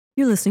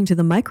You're listening to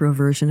the micro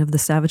version of the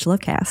Savage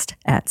Lovecast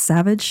at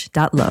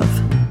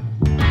savage.love.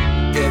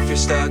 If you're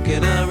stuck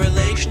in a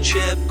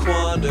relationship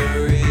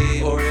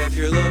quandary, or if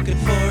you're looking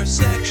for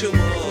sexual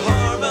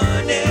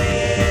harmony,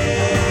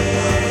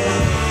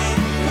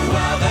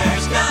 well,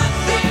 there's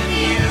nothing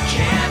you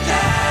can't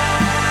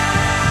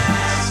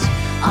ask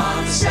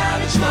on the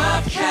Savage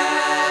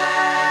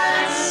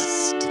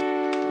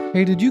Lovecast.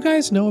 Hey, did you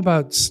guys know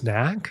about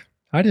Snack?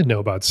 I didn't know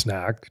about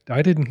Snack.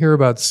 I didn't hear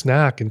about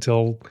Snack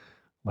until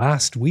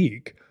last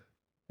week.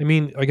 I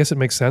mean, I guess it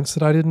makes sense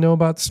that I didn't know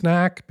about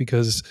Snack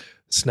because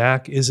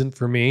Snack isn't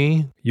for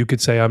me. You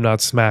could say I'm not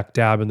smack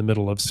dab in the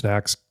middle of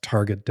Snack's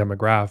target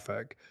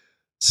demographic.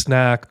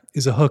 Snack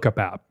is a hookup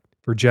app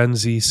for Gen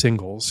Z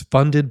singles,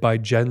 funded by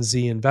Gen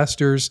Z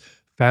investors,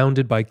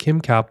 founded by Kim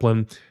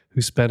Kaplan,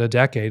 who spent a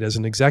decade as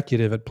an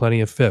executive at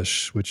Plenty of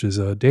Fish, which is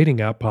a dating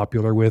app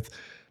popular with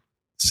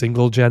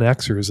single Gen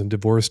Xers and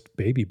divorced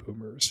baby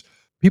boomers.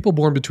 People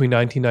born between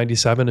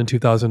 1997 and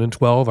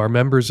 2012 are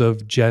members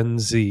of Gen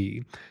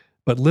Z,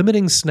 but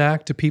limiting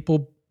Snack to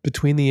people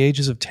between the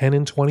ages of 10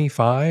 and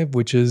 25,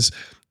 which is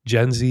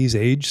Gen Z's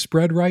age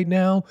spread right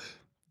now,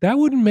 that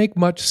wouldn't make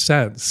much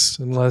sense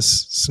unless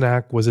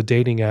Snack was a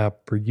dating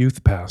app for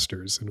youth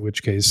pastors, in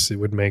which case it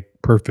would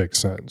make perfect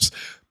sense.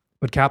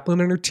 But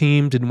Kaplan and her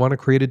team didn't want to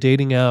create a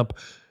dating app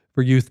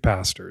for youth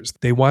pastors.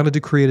 They wanted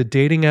to create a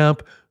dating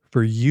app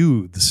for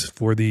youths,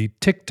 for the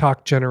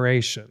TikTok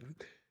generation.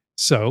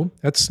 So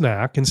at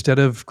Snack, instead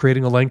of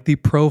creating a lengthy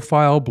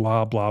profile,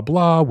 blah, blah,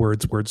 blah,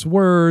 words,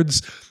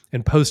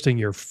 and posting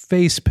your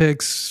face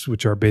pics,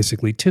 which are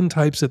basically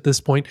tintypes at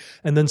this point,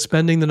 and then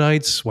spending the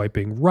night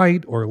swiping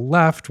right or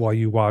left while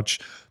you watch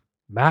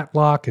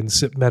Matlock and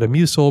sip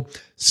Metamucil,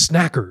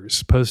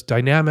 Snackers post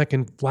dynamic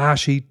and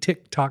flashy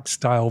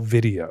TikTok-style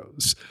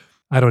videos.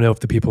 I don't know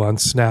if the people on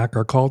Snack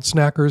are called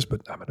Snackers,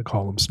 but I'm going to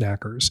call them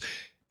Snackers.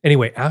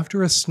 Anyway,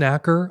 after a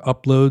snacker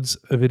uploads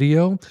a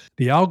video,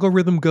 the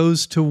algorithm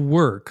goes to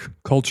work.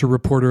 Culture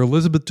reporter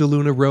Elizabeth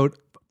DeLuna wrote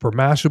for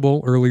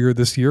Mashable earlier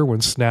this year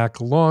when Snack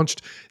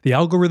launched. The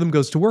algorithm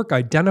goes to work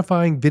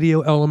identifying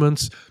video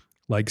elements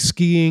like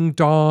skiing,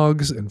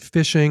 dogs, and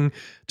fishing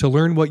to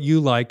learn what you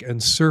like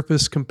and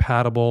surface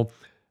compatible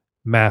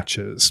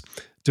matches.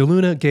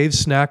 DeLuna gave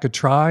Snack a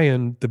try,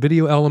 and the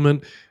video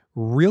element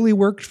really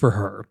worked for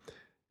her.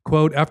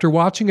 Quote, after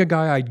watching a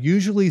guy I'd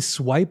usually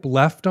swipe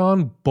left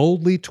on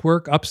boldly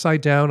twerk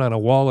upside down on a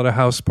wall at a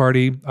house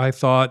party, I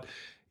thought,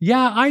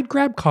 yeah, I'd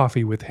grab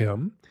coffee with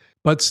him.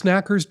 But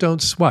snackers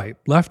don't swipe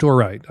left or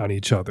right on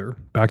each other.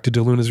 Back to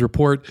DeLuna's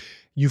report,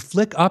 you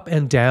flick up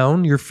and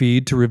down your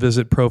feed to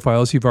revisit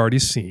profiles you've already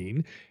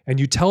seen,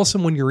 and you tell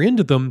someone you're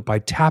into them by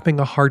tapping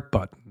a heart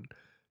button.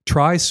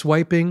 Try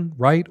swiping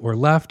right or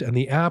left, and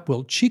the app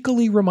will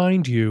cheekily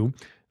remind you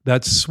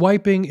that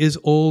swiping is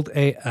old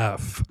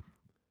AF.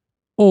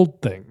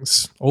 Old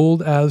things.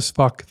 Old as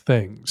fuck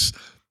things.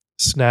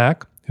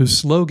 Snack, whose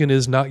slogan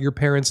is not your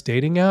parents'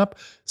 dating app,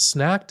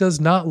 Snack does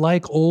not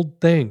like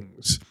old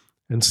things.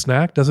 And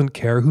Snack doesn't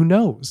care who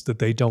knows that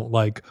they don't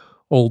like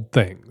old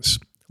things,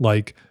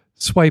 like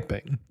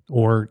swiping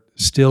or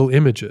still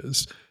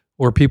images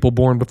or people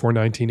born before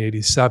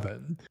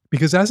 1987.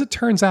 Because as it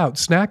turns out,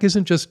 Snack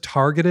isn't just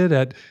targeted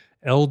at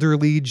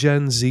elderly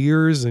Gen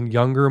Zers and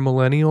younger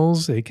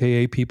millennials,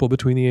 aka people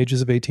between the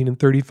ages of 18 and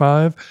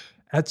 35.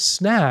 At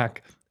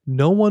Snack,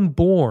 no one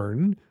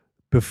born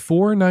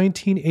before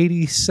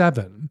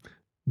 1987,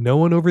 no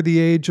one over the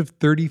age of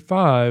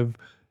 35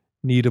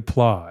 need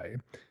apply,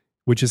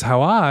 which is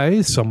how I,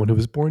 someone who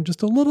was born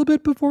just a little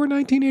bit before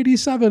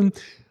 1987,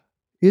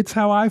 it's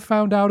how I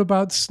found out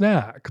about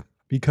Snack,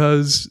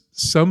 because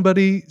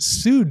somebody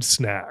sued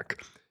Snack.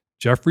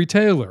 Jeffrey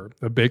Taylor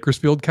of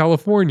Bakersfield,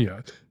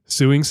 California,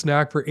 suing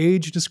Snack for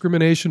age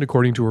discrimination,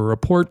 according to a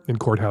report in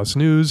Courthouse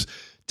News.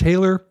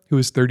 Taylor, who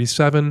is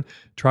 37,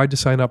 tried to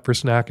sign up for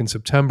Snack in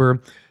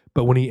September,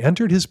 but when he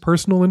entered his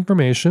personal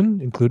information,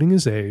 including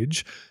his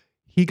age,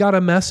 he got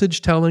a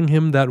message telling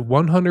him that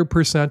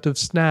 100% of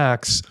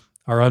Snacks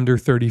are under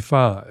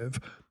 35.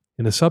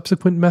 In a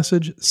subsequent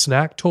message,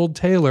 Snack told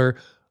Taylor,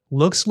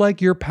 looks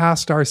like you're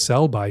past our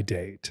sell-by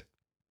date.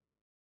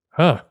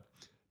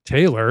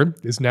 Taylor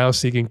is now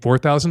seeking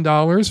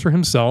 $4,000 for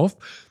himself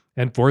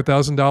and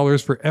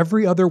 $4,000 for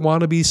every other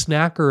wannabe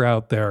snacker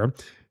out there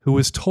who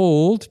was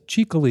told,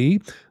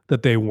 cheekily,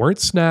 that they weren't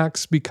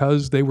Snacks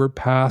because they were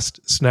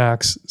past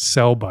Snack's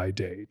sell-by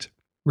date.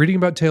 Reading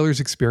about Taylor's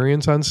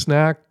experience on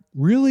Snack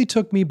really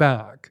took me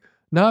back.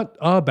 Not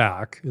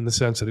back in the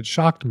sense that it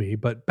shocked me,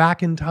 but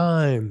back in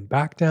time,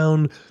 back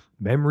down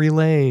memory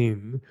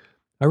lane.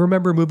 I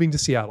remember moving to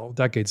Seattle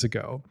decades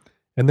ago,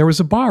 and there was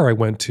a bar I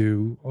went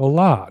to a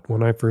lot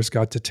when I first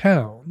got to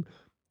town.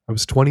 I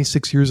was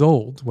 26 years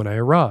old when I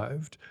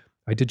arrived.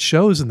 I did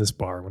shows in this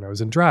bar when I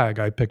was in drag.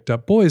 I picked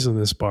up boys in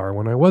this bar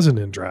when I wasn't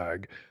in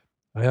drag.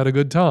 I had a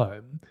good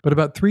time. But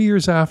about 3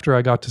 years after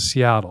I got to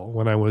Seattle,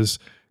 when I was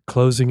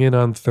closing in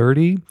on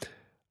 30,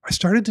 I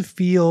started to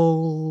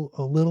feel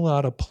a little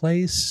out of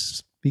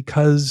place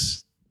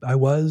because I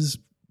was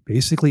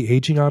basically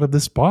aging out of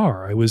this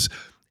bar. I was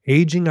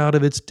aging out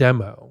of its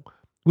demo.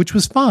 which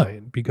was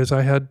fine because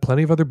I had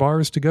plenty of other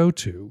bars to go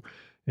to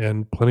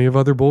and plenty of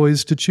other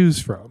boys to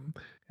choose from.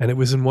 And it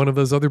was in one of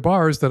those other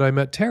bars that I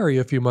met Terry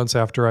a few months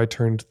after I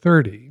turned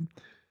 30.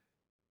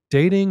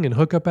 Dating and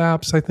hookup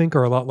apps, I think,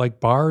 are a lot like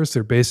bars.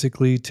 They're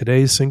basically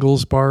today's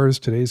singles bars,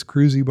 today's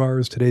cruisy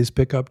bars, today's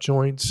pickup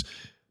joints.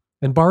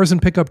 And bars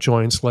and pickup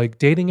joints, like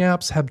dating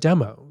apps, have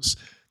demos.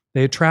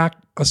 They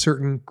attract a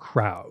certain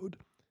crowd.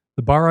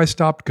 The bar I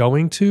stopped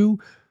going to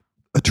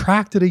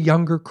attracted a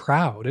younger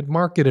crowd. It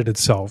marketed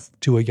itself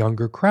to a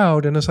younger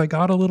crowd. And as I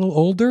got a little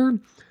older,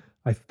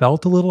 I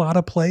felt a little out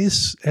of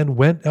place and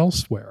went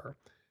elsewhere.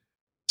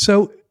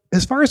 So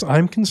as far as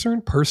I'm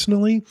concerned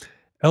personally,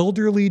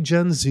 elderly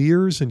Gen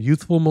Zers and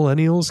youthful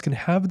millennials can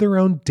have their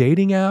own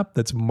dating app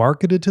that's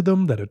marketed to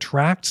them, that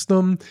attracts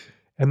them,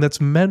 and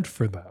that's meant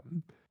for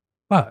them.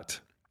 But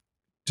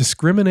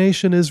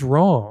discrimination is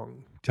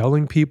wrong.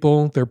 Telling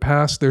people they're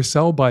past their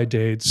sell-by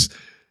dates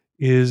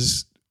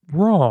is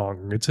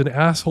wrong. It's an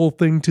asshole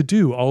thing to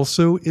do.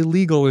 Also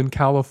illegal in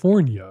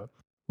California.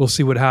 We'll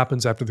see what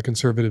happens after the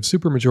conservative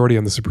supermajority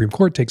on the Supreme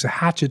Court takes a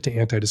hatchet to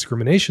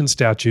anti-discrimination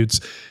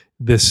statutes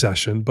this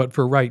session. But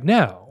for right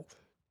now,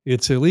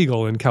 it's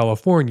illegal in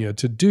California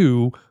to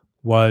do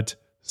what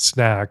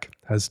Snack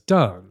has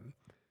done.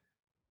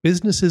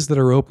 Businesses that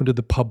are open to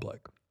the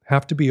public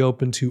have to be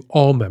open to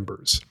all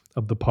members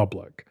of the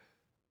public.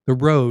 The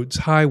roads,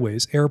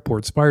 highways,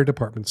 airports, fire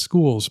departments,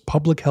 schools,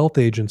 public health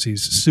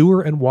agencies,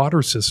 sewer and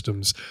water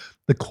systems,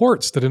 the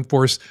courts that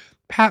enforce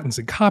patents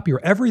and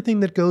copyright,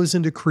 everything that goes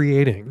into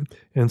creating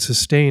and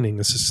sustaining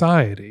a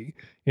society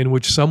in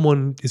which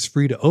someone is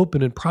free to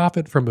open and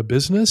profit from a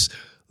business,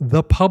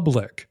 the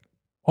public,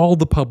 all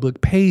the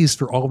public pays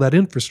for all that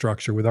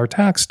infrastructure with our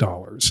tax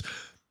dollars.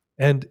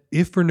 And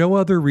if for no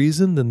other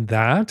reason than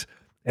that,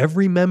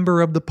 every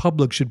member of the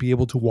public should be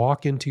able to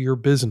walk into your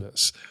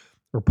business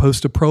or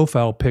post a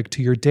profile pic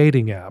to your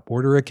dating app,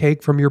 order a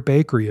cake from your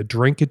bakery, a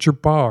drink at your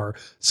bar,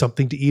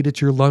 something to eat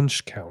at your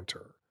lunch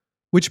counter.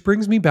 Which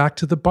brings me back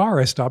to the bar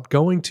I stopped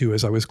going to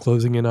as I was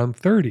closing in on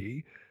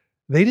 30.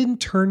 They didn't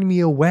turn me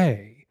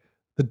away.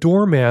 The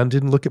doorman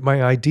didn't look at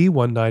my ID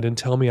one night and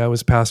tell me I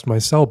was past my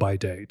sell-by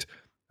date.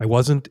 I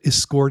wasn't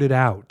escorted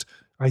out.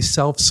 I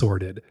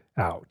self-sorted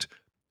out,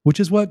 which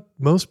is what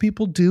most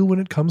people do when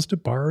it comes to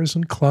bars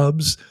and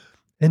clubs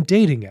and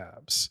dating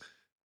apps.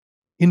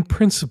 In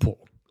principle,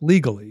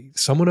 legally,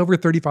 someone over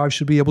 35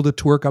 should be able to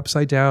twerk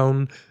upside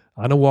down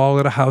on a wall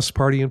at a house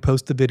party and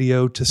post the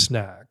video to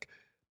Snack.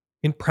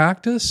 In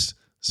practice,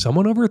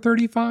 someone over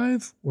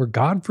 35, or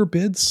God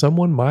forbid,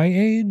 someone my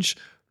age,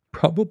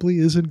 probably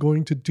isn't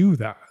going to do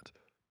that.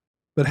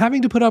 But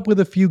having to put up with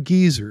a few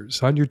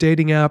geezers on your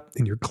dating app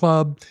in your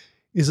club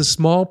is a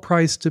small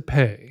price to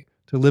pay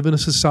to live in a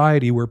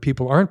society where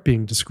people aren't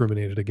being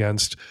discriminated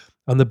against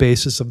on the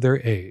basis of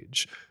their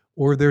age,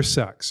 or their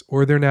sex,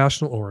 or their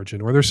national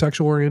origin, or their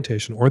sexual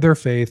orientation, or their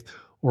faith,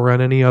 or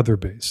on any other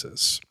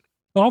basis.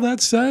 All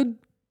that said,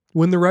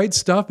 when The Right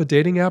Stuff, a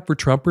dating app for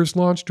Trumpers,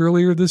 launched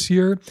earlier this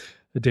year,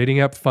 a dating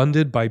app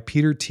funded by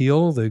Peter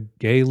Thiel, the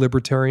gay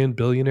libertarian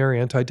billionaire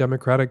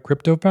anti-democratic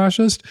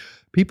crypto-fascist,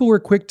 people were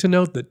quick to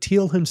note that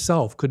Thiel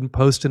himself couldn't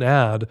post an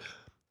ad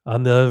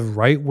on the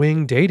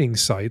right-wing dating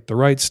site, The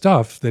Right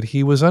Stuff, that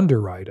he was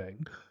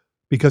underwriting,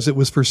 because it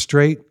was for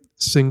straight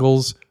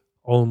singles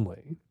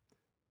only.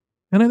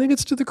 And I think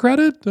it's to the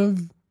credit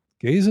of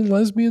gays and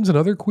lesbians and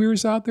other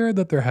queers out there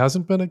that there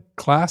hasn't been a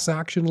class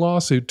action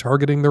lawsuit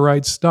targeting The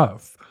Right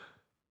Stuff.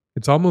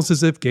 It's almost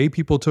as if gay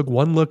people took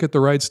one look at The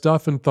Right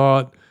Stuff and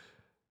thought,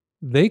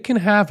 they can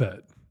have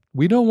it.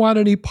 We don't want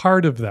any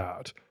part of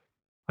that.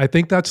 I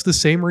think that's the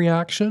same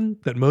reaction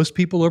that most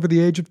people over the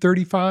age of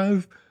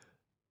 35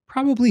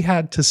 probably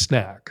had to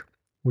Snack,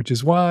 which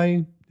is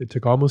why it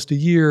took almost a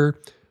year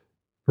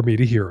for me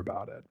to hear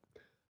about it.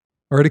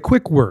 All right, a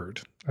quick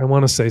word. I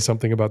want to say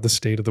something about the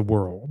state of the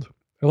world.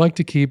 I like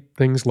to keep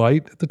things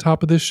light at the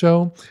top of this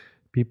show.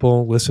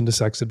 People listen to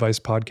sex advice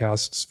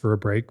podcasts for a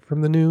break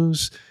from the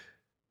news,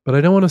 but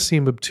I don't want to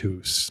seem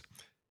obtuse,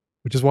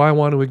 which is why I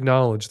want to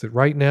acknowledge that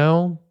right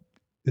now,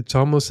 it's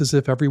almost as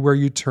if everywhere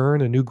you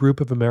turn, a new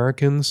group of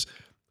Americans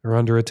are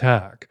under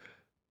attack,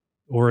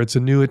 or it's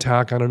a new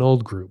attack on an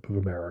old group of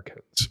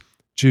Americans.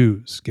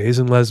 Jews, gays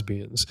and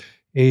lesbians,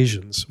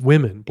 Asians,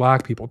 women,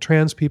 black people,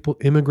 trans people,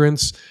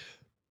 immigrants.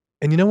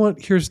 And you know what?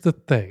 Here's the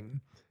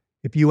thing.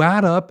 If you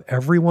add up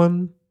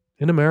everyone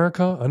in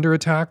America under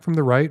attack from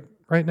the right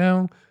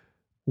now,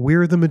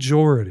 we're the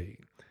majority.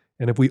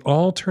 And if we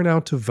all turn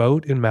out to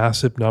vote in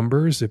massive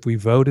numbers, if we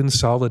vote in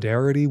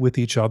solidarity with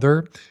each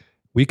other,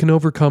 we can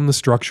overcome the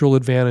structural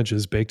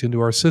advantages baked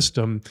into our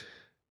system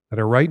that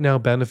are right now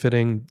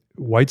benefiting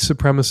white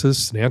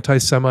supremacists and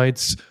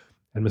anti-Semites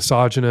and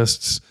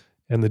misogynists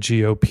and the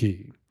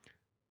GOP.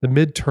 The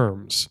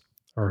midterms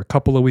are a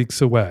couple of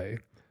weeks away.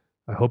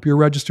 I hope you're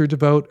registered to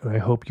vote, and I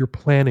hope you're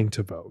planning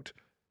to vote.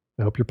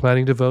 I hope you're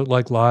planning to vote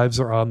like lives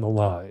are on the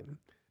line,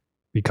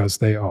 because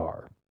they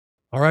are.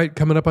 All right,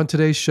 coming up on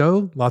today's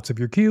show, lots of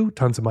your Q,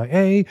 tons of my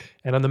A,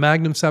 and on the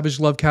Magnum Savage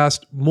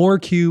Lovecast, more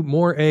Q,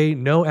 more A,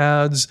 no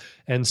ads,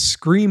 and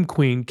Scream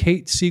Queen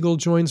Kate Siegel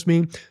joins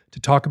me to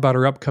talk about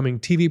her upcoming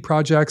TV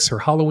projects, her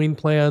Halloween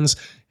plans,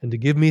 and to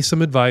give me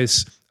some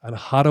advice on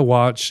how to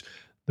watch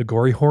the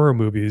gory horror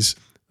movies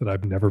that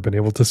I've never been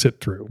able to sit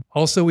through.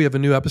 Also, we have a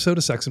new episode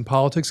of Sex and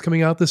Politics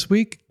coming out this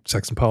week.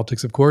 Sex and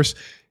Politics, of course,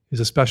 is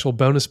a special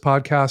bonus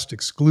podcast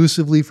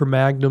exclusively for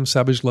Magnum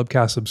Savage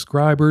Lovecast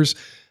subscribers.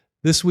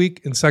 This week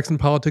in Sex and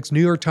Politics,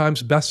 New York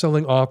Times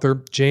bestselling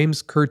author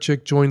James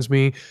Kirchick joins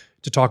me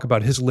to talk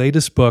about his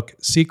latest book,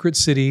 Secret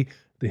City: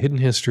 The Hidden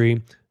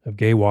History of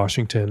Gay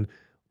Washington.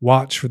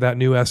 Watch for that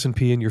new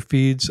S&P in your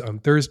feeds on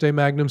Thursday,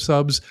 Magnum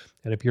subs.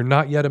 And if you're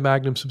not yet a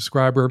Magnum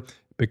subscriber,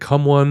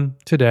 become one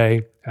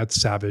today at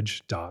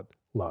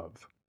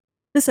savage.love.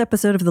 This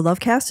episode of the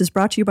Lovecast is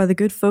brought to you by the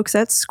good folks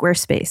at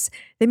Squarespace.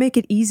 They make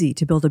it easy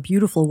to build a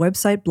beautiful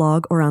website,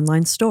 blog, or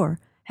online store.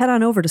 Head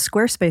on over to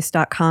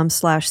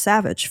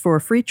squarespace.com/savage for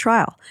a free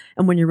trial.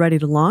 And when you're ready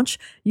to launch,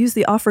 use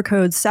the offer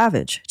code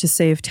SAVAGE to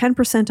save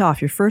 10%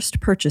 off your first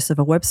purchase of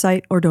a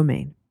website or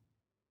domain.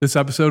 This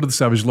episode of the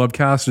Savage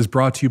Lovecast is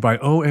brought to you by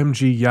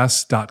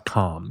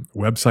omgyes.com, a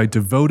website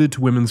devoted to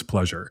women's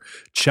pleasure.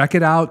 Check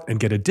it out and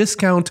get a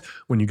discount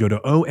when you go to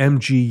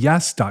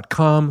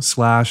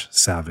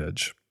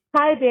omgyes.com/savage.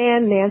 Hi,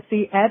 Dan,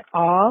 Nancy et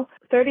al.,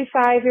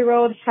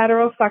 35-year-old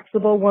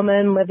heteroflexible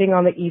woman living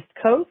on the East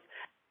Coast.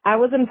 I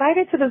was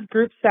invited to this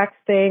group sex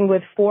thing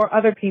with 4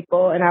 other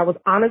people, and I was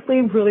honestly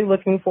really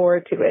looking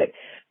forward to it.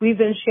 We've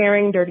been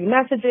sharing dirty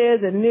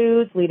messages and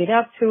news leading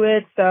up to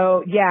it,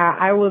 so yeah,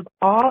 I was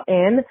all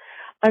in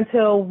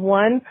until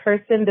one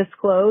person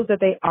disclosed that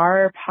they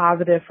are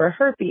positive for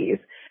herpes.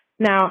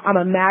 Now, I'm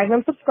a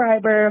Magnum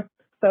subscriber,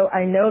 so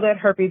I know that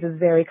herpes is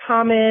very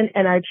common,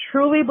 and I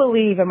truly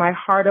believe in my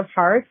heart of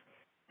hearts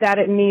that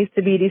it needs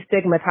to be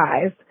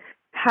destigmatized.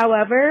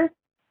 However,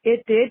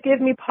 it did give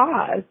me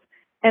pause.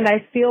 And I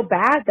feel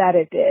bad that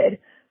it did.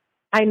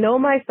 I know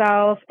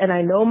myself and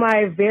I know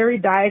my very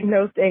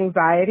diagnosed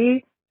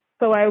anxiety,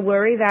 so I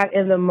worry that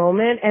in the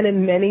moment and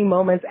in many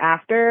moments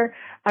after,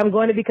 I'm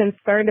going to be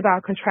concerned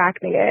about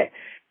contracting it.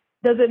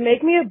 Does it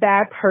make me a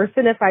bad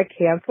person if I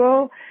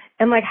cancel?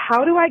 And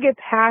how do I get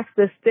past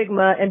this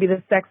stigma and be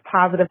the sex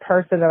positive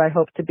person that I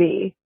hope to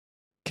be?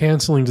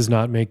 Canceling does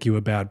not make you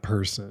a bad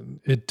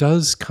person. It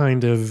does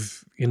kind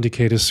of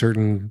indicate a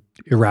certain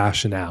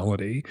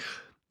irrationality.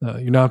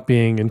 You're not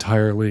being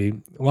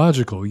entirely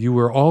logical. You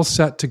were all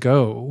set to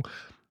go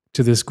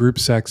to this group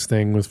sex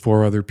thing with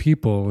 4 other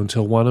people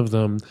until one of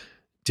them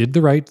did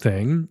the right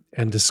thing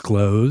and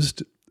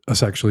disclosed a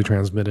sexually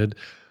transmitted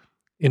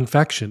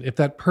infection. If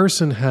that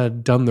person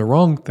had done the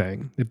wrong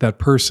thing, if that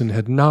person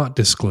had not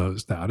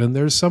disclosed that, and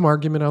there's some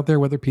argument out there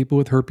whether people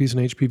with herpes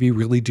and HPV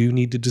really do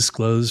need to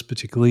disclose,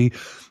 particularly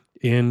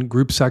in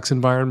group sex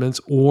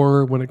environments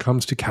or when it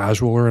comes to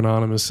casual or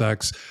anonymous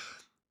sex,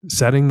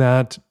 setting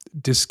that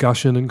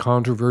discussion and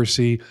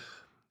controversy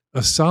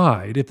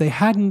aside, if they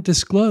hadn't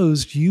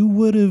disclosed, you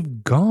would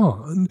have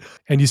gone.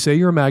 And you say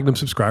you're a Magnum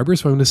subscriber,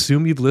 so I'm going to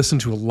assume you've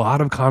listened to a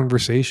lot of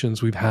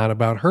conversations we've had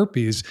about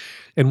herpes.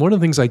 And one of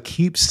the things I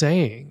keep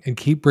saying and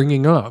keep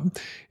bringing up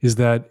is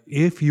that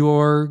if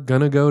you're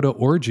going to go to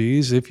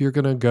orgies, if you're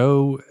going to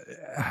go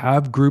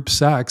have group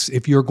sex,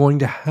 if you're going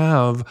to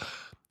have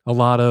a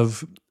lot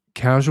of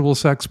casual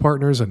sex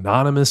partners,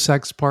 anonymous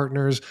sex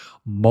partners,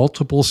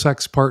 multiple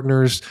sex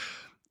partners,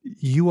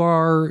 you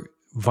are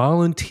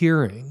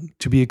volunteering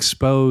to be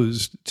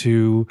exposed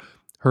to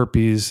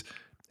herpes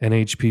and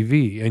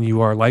HPV, and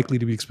you are likely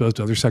to be exposed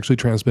to other sexually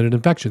transmitted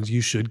infections. You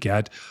should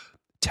get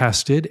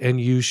tested and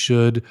you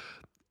should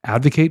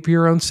advocate for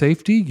your own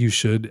safety. You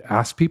should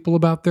ask people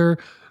about their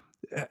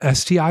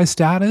STI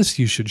status.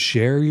 You should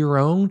share your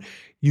own.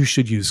 You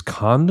should use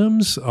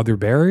condoms, other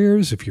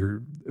barriers if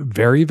you're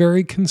very,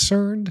 very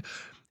concerned.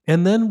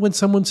 And then when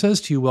someone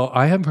says to you, well,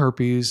 I have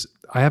herpes,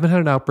 I haven't had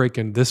an outbreak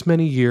in this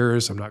many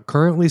years, I'm not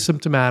currently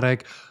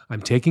symptomatic,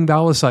 I'm taking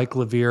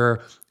valacyclovir,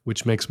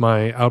 which makes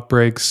my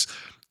outbreaks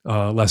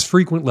less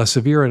frequent, less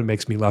severe, and it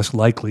makes me less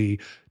likely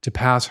to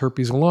pass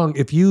herpes along.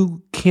 If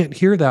you can't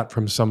hear that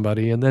from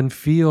somebody and then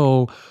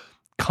feel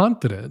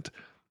confident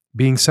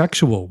being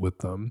sexual with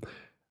them,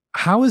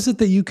 how is it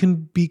that you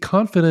can be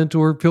confident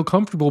or feel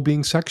comfortable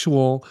being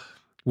sexual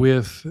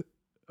with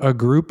a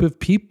group of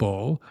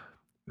people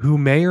who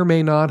may or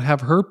may not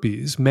have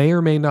herpes, may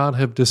or may not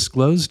have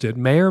disclosed it,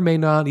 may or may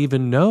not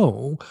even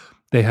know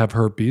they have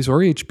herpes or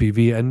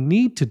HPV and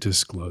need to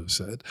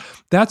disclose it?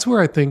 That's where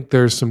I think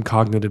there's some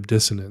cognitive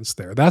dissonance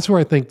there. That's where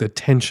I think the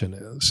tension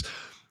is.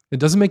 It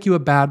doesn't make you a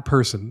bad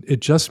person. It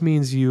just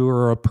means you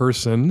are a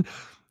person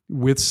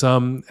with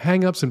some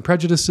hangups and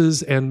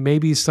prejudices and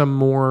maybe some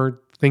more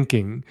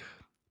thinking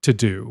to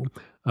do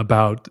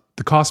about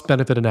the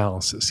cost-benefit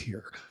analysis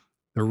here.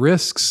 The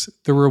risks,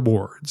 the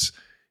rewards.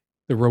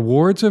 The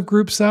rewards of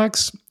group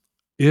sex,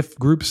 if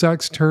group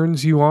sex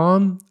turns you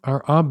on,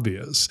 are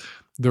obvious.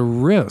 The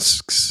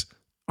risks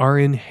are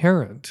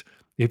inherent.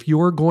 If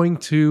you're going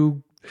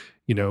to,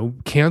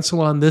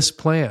 cancel on this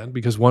plan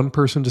because one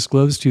person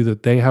disclosed to you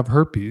that they have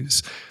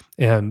herpes.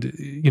 And,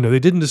 they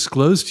didn't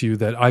disclose to you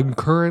that I'm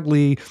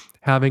currently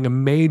having a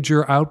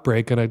major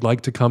outbreak and I'd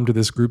like to come to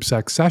this group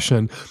sex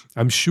session.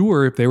 I'm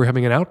sure if they were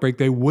having an outbreak,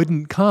 they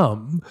wouldn't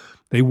come.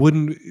 They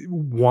wouldn't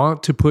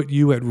want to put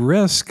you at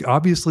risk.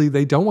 Obviously,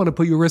 they don't want to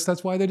put you at risk.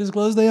 That's why they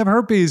disclose they have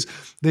herpes.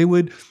 They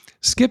would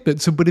skip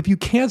it. But if you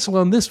cancel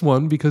on this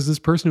one because this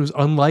person was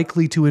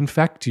unlikely to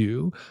infect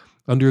you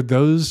under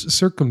those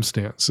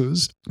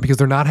circumstances, because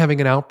they're not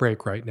having an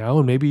outbreak right now,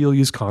 and maybe you'll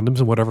use condoms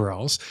and whatever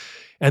else,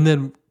 and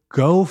then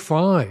go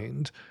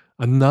find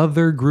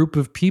another group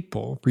of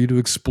people for you to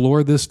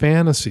explore this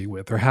fantasy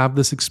with or have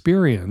this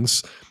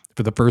experience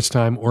for the first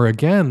time or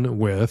again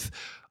with,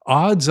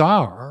 odds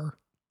are,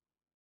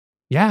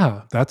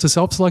 yeah, that's a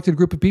self-selected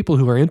group of people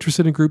who are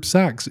interested in group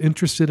sex,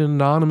 interested in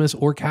anonymous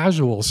or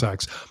casual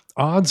sex.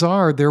 Odds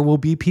are there will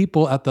be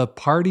people at the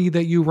party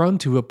that you run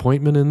to,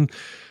 appointment in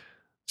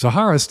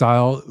Sahara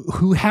style,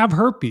 who have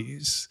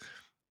herpes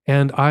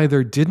and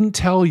either didn't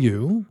tell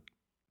you,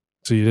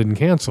 so you didn't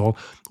cancel,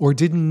 or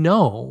didn't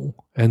know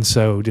and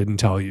so didn't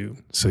tell you,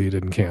 so you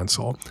didn't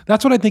cancel.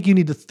 That's what I think you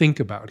need to think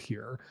about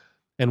here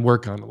and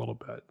work on a little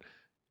bit.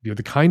 If you're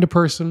the kind of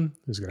person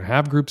who's going to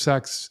have group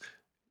sex,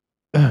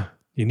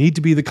 you need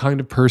to be the kind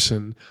of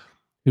person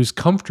who's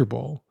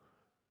comfortable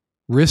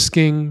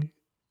risking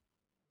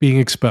being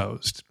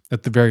exposed,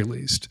 at the very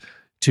least,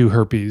 to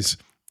herpes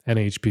and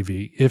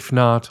HPV. If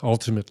not,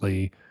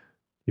 ultimately,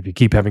 if you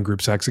keep having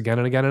group sex again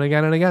and again and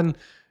again and again,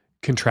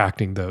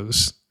 contracting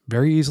those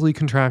very easily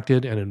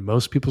contracted and in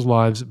most people's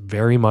lives,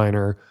 very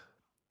minor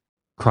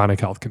chronic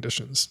health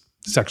conditions,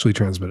 sexually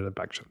transmitted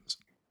infections.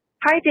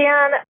 Hi,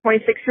 Dan,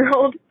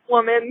 26-year-old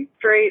woman,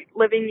 straight,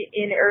 living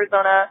in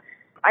Arizona.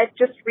 I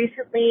just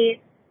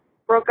recently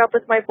broke up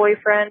with my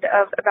boyfriend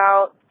of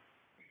about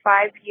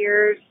 5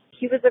 years.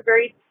 He was a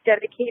very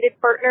dedicated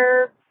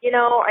partner.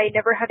 I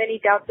never had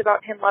any doubts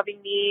about him loving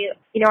me.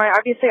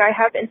 I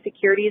have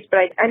insecurities, but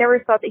I never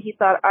thought that he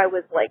thought I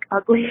was like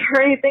ugly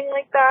or anything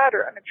like that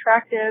or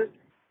unattractive.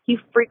 He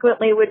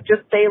frequently would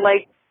just say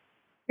like,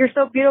 "You're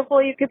so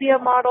beautiful, you could be a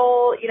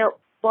model,"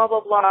 blah,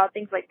 blah, blah,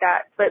 things like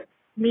that. But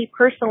me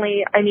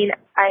personally,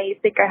 I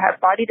think I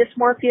have body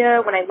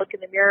dysmorphia. When I look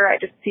in the mirror, I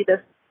just see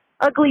this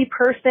ugly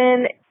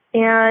person,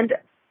 and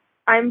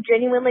I'm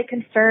genuinely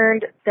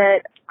concerned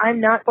that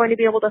I'm not going to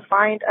be able to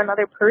find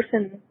another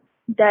person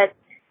that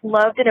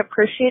loved and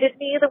appreciated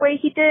me the way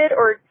he did,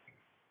 or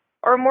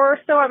more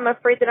so, I'm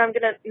afraid that I'm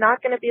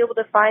not going to be able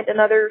to find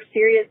another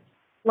serious,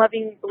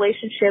 loving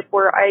relationship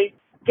where I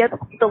get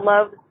the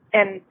love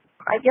and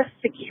I guess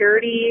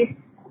security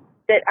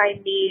that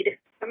I need.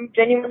 I'm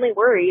genuinely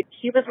worried.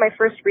 He was my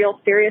first real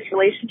serious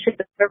relationship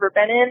that I've ever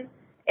been in.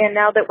 And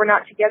now that we're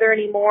not together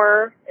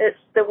anymore,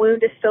 the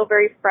wound is still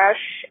very fresh,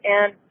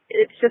 and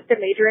it's just a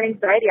major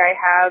anxiety I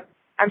have.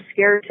 I'm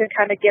scared to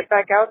kind of get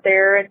back out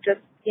there and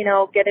just,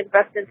 get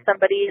invested in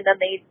somebody, and then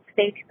they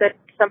think that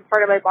some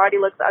part of my body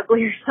looks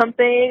ugly or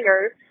something,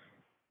 or,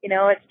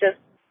 it's just,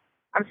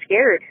 I'm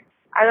scared.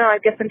 I don't know, I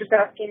guess I'm just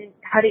asking,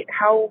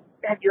 how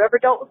have you ever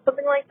dealt with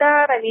something like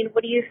that?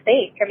 What do you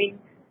think?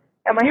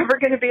 Am I ever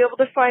going to be able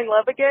to find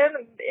love again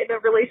in a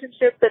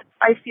relationship that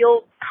I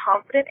feel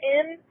confident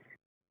in?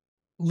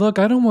 Look,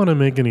 I don't want to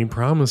make any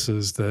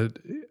promises that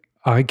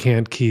I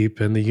can't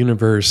keep and the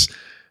universe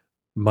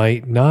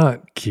might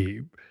not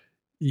keep.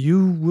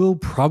 You will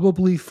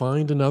probably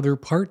find another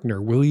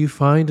partner. Will you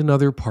find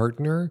another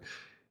partner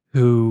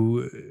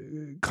who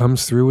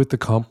comes through with the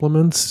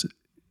compliments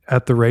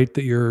at the rate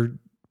that your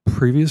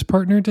previous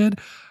partner did?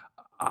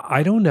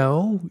 I don't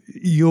know.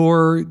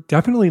 You're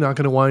definitely not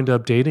going to wind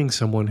up dating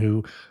someone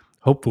who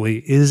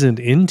hopefully isn't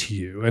into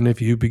you. And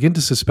if you begin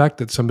to suspect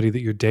that somebody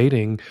that you're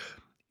dating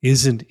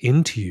isn't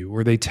into you,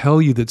 or they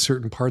tell you that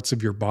certain parts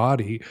of your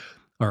body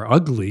are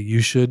ugly,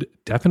 you should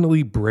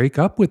definitely break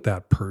up with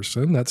that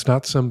person. That's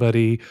not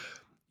somebody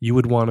you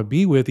would want to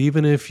be with,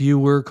 even if you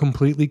were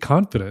completely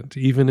confident,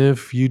 even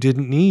if you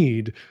didn't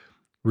need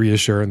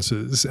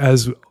reassurances,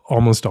 as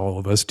almost all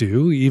of us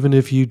do, even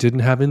if you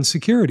didn't have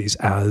insecurities,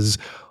 as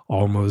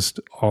almost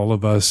all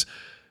of us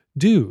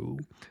do.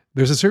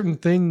 There's a certain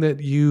thing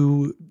that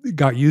you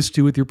got used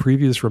to with your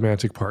previous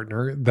romantic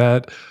partner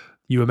that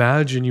you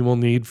imagine you will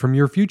need from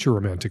your future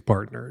romantic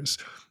partners,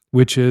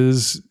 which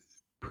is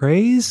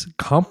praise,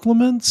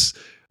 compliments,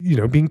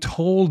 being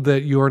told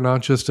that you are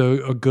not just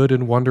a good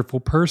and wonderful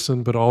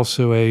person, but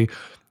also a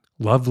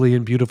lovely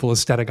and beautiful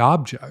aesthetic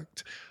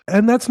object.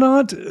 And that's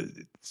not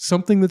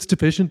something that's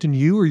deficient in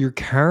you or your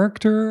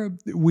character.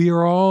 We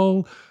are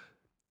all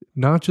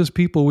not just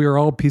people, we are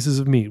all pieces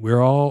of meat.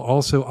 We're all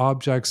also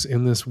objects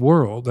in this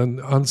world. And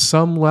on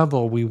some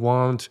level, we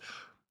want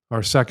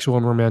our sexual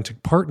and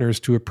romantic partners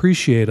to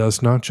appreciate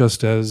us, not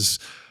just as,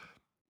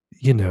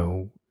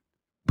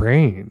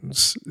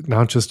 brains,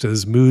 not just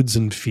as moods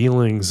and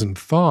feelings and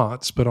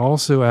thoughts, but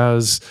also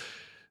as,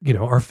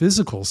 our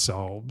physical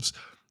selves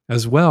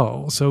as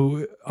well.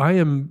 So I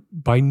am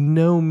by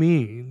no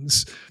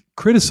means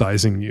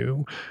criticizing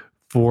you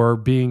for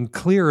being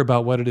clear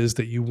about what it is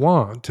that you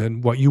want.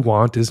 And what you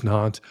want is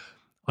not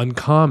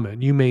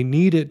uncommon. You may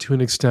need it to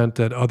an extent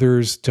that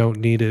others don't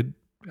need it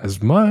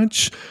as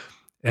much.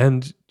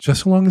 And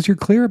just as long as you're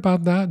clear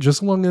about that,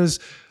 just as long as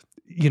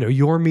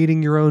you're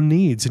meeting your own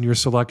needs in your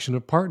selection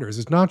of partners.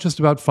 It's not just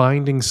about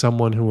finding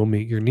someone who will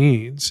meet your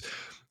needs.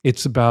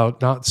 It's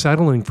about not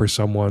settling for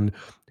someone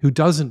who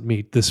doesn't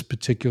meet this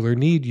particular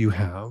need you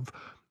have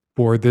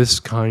for this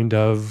kind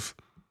of,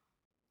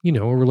 a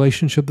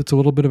relationship that's a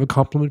little bit of a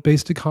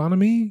complement-based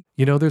economy.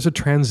 There's a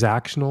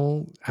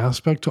transactional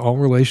aspect to all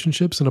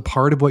relationships, and a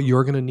part of what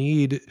you're going to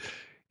need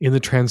in the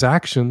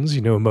transactions,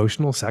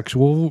 emotional,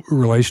 sexual,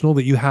 relational,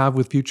 that you have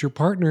with future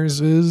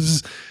partners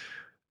is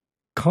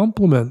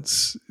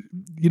compliments,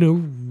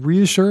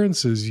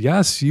 reassurances.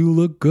 Yes, you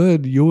look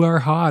good. You are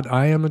hot.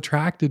 I am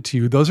attracted to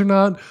you. Those are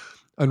not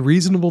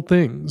unreasonable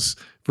things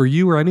for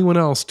you or anyone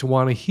else to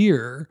want to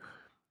hear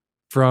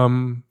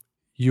from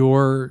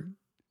your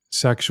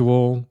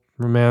sexual,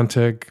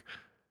 romantic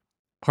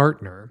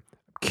partner.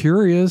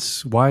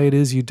 Curious why it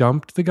is you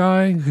dumped the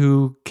guy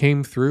who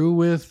came through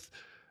with,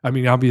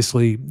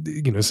 obviously,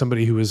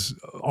 somebody who was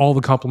all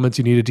the compliments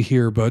you needed to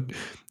hear, but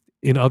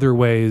in other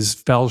ways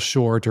fell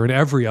short, or in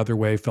every other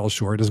way fell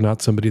short, is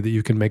not somebody that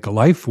you can make a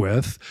life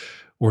with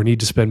or need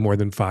to spend more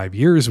than 5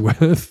 years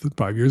with.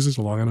 5 years is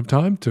a long enough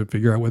time to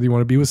figure out whether you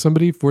want to be with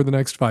somebody for the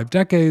next 5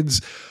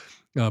 decades.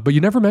 But you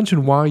never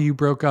mentioned why you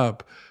broke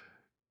up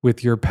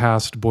with your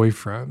past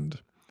boyfriend.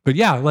 But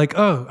yeah,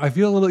 I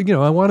feel a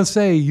little, I want to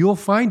say you'll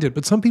find it,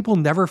 but some people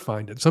never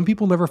find it. Some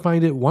people never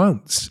find it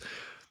once.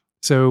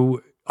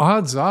 So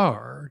odds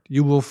are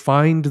you will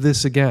find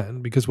this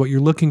again, because what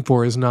you're looking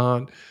for is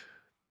not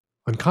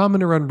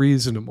uncommon or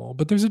unreasonable,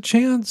 but there's a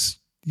chance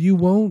you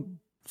won't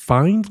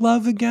find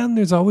love again.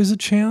 There's always a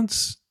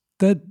chance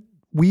that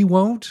we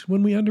won't,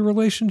 when we end a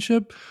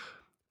relationship,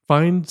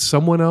 find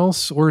someone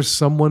else or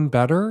someone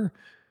better,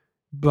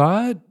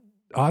 but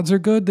odds are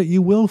good that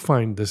you will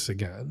find this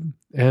again.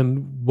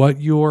 And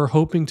what you're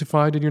hoping to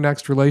find in your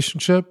next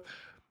relationship,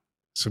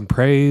 some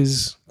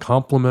praise,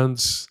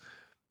 compliments,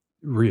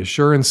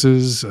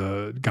 reassurances,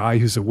 a guy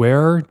who's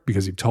aware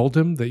because you've told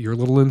him that you're a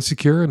little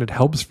insecure, and it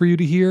helps for you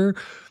to hear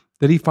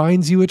that he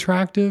finds you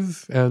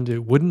attractive, and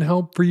it wouldn't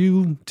help for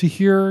you to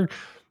hear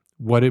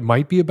what it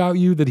might be about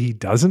you that he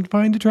doesn't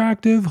find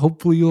attractive.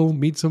 Hopefully you'll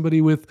meet somebody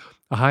with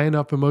a high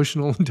enough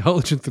emotional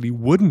intelligence that he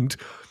wouldn't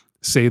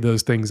say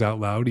those things out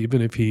loud,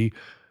 even if he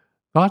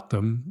thought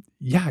them.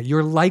 Yeah,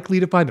 you're likely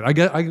to find it.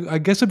 I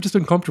guess I'm just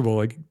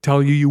uncomfortable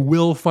telling you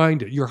will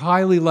find it. You're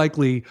highly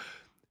likely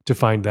to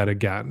find that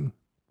again.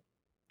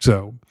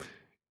 So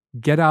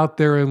get out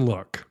there and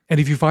look. And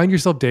if you find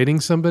yourself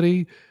dating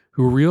somebody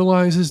who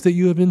realizes that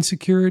you have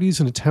insecurities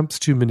and attempts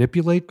to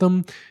manipulate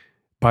them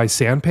by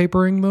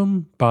sandpapering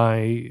them,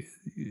 by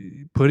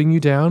putting you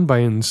down, by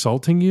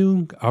insulting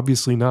you,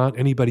 obviously not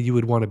anybody you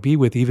would want to be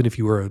with, even if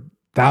you were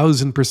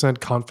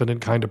 1,000%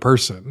 confident kind of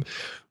person.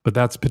 But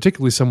that's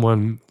particularly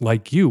someone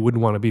like you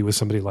wouldn't want to be with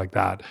somebody like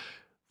that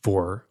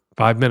for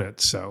 5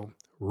 minutes. So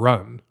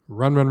run,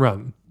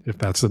 if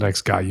that's the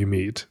next guy you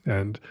meet,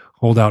 and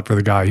hold out for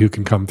the guy who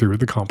can come through with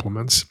the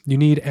compliments you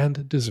need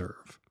and deserve.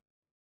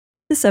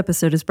 This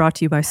episode is brought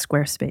to you by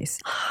Squarespace.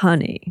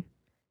 Honey,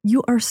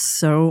 you are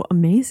so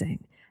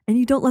amazing, and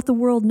you don't let the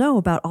world know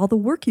about all the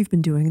work you've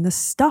been doing and the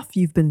stuff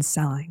you've been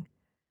selling.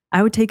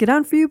 I would take it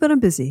on for you, but I'm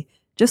busy.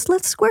 Just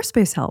let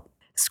Squarespace help.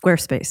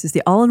 Squarespace is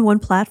the all-in-one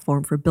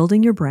platform for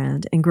building your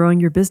brand and growing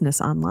your business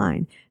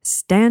online.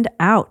 Stand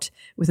out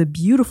with a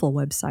beautiful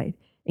website.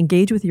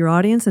 Engage with your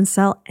audience and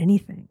sell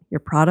anything: your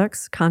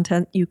products,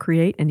 content you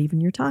create, and even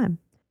your time.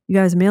 You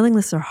guys, mailing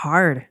lists are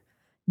hard.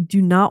 You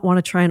do not want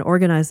to try and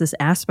organize this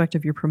aspect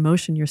of your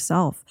promotion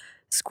yourself.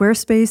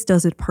 Squarespace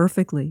does it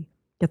perfectly.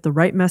 Get the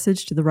right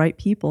message to the right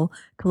people,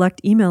 collect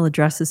email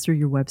addresses through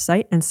your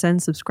website, and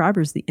send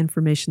subscribers the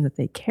information that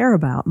they care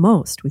about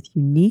most with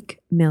unique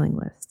mailing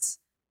lists.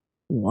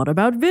 What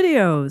about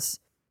videos?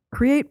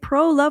 Create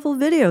pro-level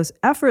videos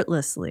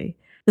effortlessly.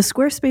 The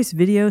Squarespace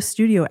Video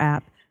Studio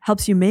app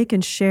helps you make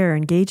and share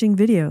engaging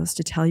videos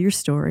to tell your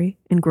story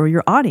and grow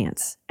your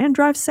audience and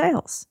drive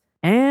sales.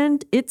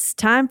 And it's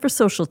time for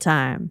social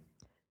time.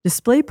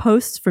 Display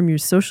posts from your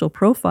social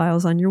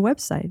profiles on your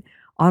website.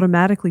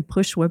 Automatically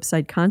push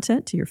website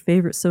content to your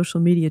favorite social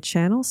media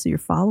channels so your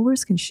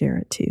followers can share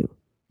it too.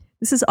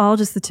 This is all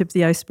just the tip of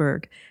the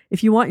iceberg.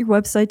 If you want your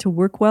website to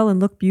work well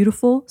and look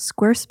beautiful,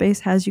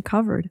 Squarespace has you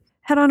covered.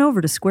 Head on over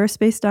to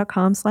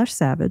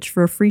squarespace.com/savage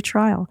for a free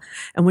trial.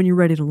 And when you're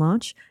ready to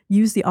launch,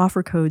 use the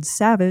offer code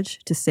SAVAGE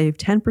to save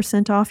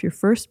 10% off your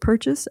first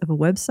purchase of a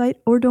website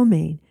or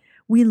domain.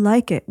 We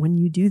like it when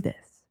you do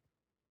this.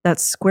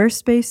 That's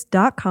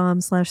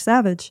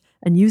squarespace.com/savage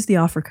and use the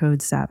offer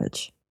code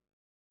SAVAGE.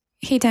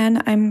 Hey,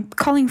 Dan, I'm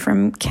calling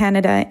from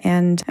Canada,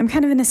 and I'm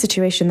kind of in a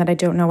situation that I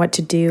don't know what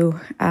to do.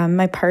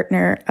 My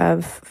partner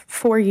of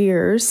 4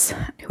 years,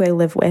 who I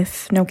live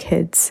with, no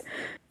kids,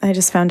 I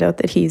just found out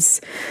that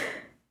he's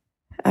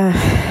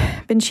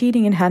been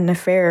cheating and had an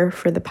affair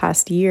for the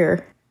past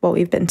year while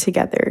we've been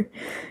together.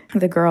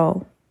 The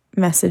girl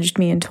messaged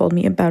me and told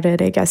me about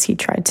it. I guess he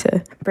tried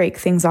to break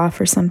things off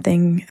or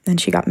something,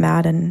 and she got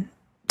mad and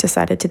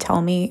decided to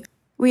tell me.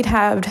 We'd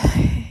had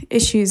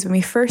issues when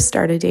we first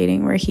started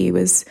dating where he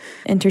was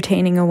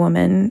entertaining a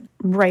woman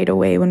right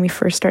away when we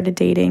first started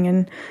dating.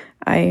 And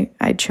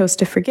I chose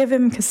to forgive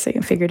him because I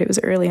figured it was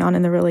early on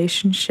in the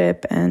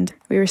relationship and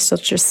we were still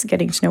just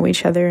getting to know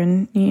each other.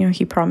 And,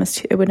 he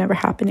promised it would never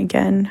happen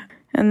again.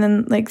 And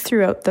then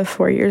throughout the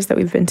 4 years that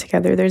we've been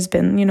together, there's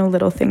been,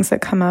 little things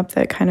that come up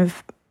that kind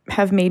of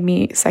have made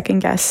me second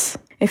guess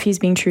if he's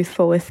being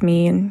truthful with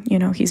me.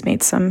 And, he's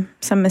made some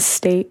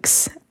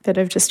mistakes that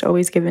I've just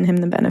always given him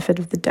the benefit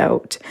of the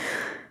doubt.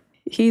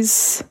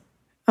 He's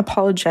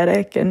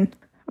apologetic. And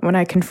when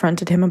I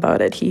confronted him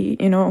about it, he,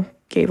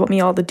 gave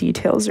me all the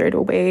details right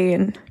away.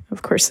 And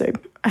of course,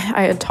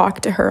 I had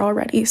talked to her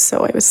already.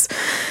 So I was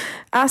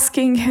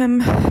asking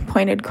him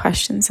pointed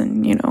questions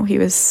and, he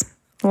was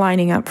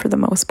lining up for the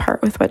most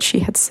part with what she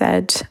had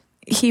said.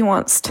 He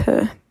wants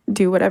to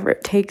do whatever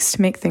it takes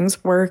to make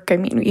things work. I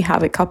mean, we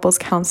have a couples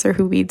counselor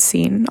who we'd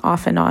seen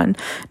off and on,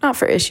 not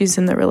for issues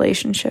in the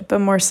relationship, but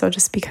more so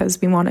just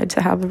because we wanted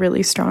to have a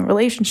really strong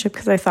relationship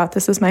because I thought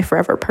this was my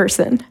forever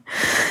person.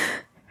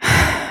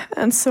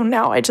 And so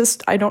now I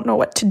don't know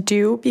what to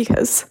do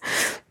because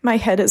my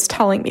head is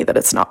telling me that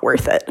it's not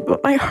worth it,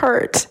 but my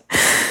heart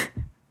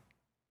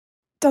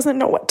doesn't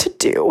know what to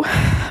do.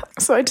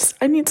 So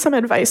I need some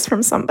advice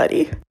from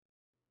somebody.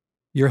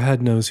 Your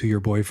head knows who your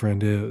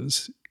boyfriend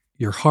is.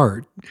 Your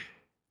heart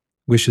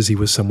wishes he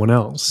was someone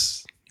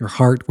else. Your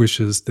heart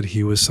wishes that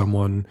he was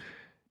someone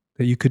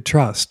that you could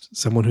trust,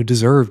 someone who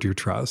deserved your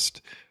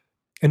trust.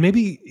 And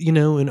maybe,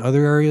 in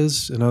other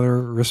areas, in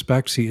other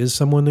respects, he is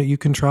someone that you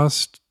can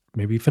trust.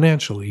 Maybe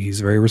financially,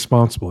 he's very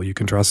responsible. You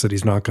can trust that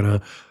he's not going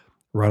to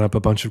run up a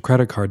bunch of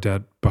credit card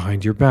debt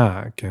behind your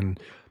back. And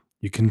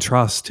you can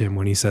trust him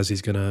when he says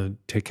he's going to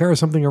take care of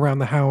something around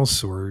the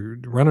house or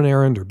run an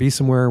errand or be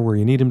somewhere where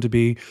you need him to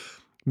be.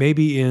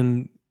 Maybe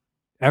in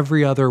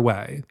every other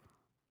way,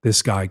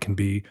 this guy can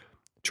be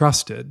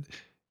trusted.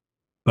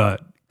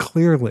 But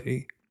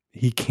clearly,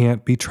 he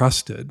can't be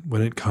trusted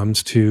when it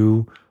comes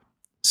to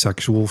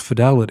sexual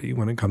fidelity,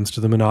 when it comes to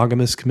the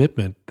monogamous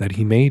commitment that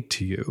he made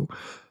to you.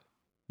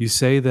 You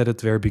say that at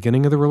the very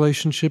beginning of the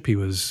relationship, he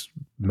was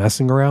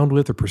messing around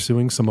with or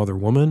pursuing some other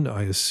woman.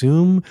 I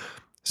assume,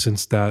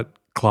 since that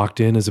clocked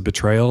in as a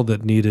betrayal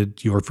that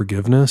needed your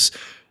forgiveness,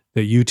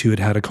 that you two had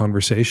had a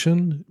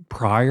conversation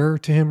prior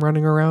to him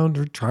running around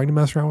or trying to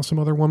mess around with some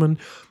other woman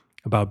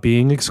about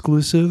being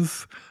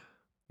exclusive.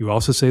 You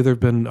also say there have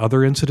been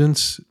other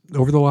incidents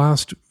over the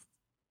last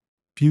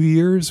few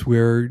years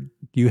where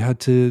you had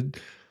to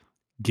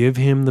give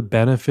him the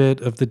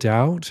benefit of the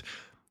doubt.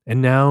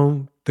 And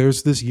now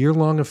there's this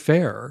year-long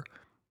affair.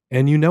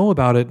 And you know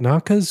about it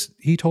not because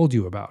he told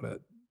you about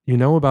it. You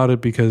know about it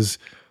because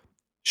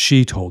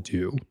she told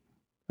you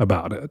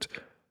about it.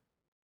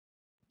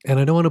 And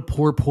I don't want to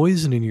pour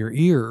poison in your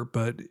ear,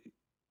 but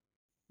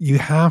you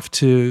have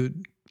to,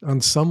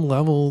 on some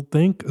level,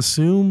 think,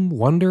 assume,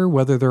 wonder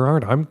whether there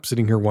aren't. I'm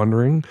sitting here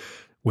wondering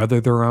whether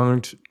there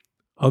aren't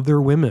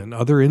other women,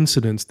 other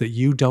incidents that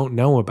you don't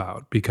know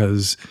about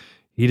because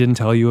he didn't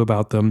tell you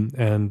about them,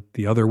 and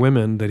the other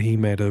women that he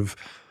might have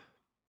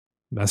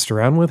messed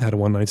around with, had a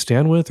one-night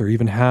stand with, or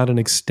even had an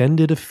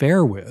extended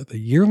affair with. A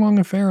year-long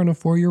affair in a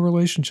 4-year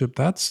relationship,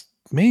 that's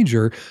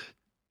major.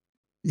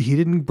 He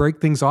didn't break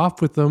things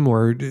off with them,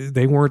 or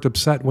they weren't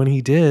upset when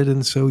he did,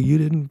 and so you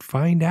didn't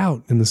find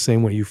out in the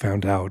same way you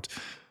found out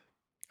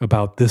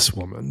about this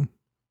woman,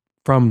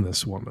 from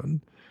this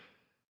woman.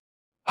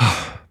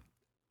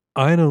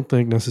 I don't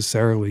think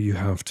necessarily you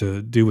have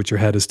to do what your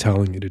head is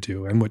telling you to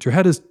do, and what your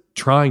head is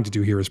trying to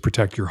do here is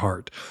protect your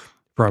heart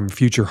from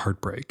future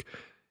heartbreak.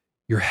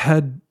 Your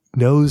head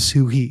knows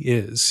who he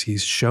is.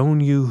 He's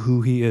shown you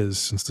who he is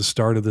since the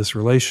start of this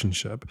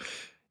relationship.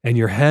 And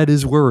your head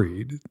is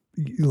worried.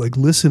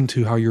 Listen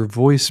to how your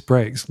voice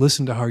breaks.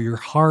 Listen to how your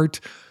heart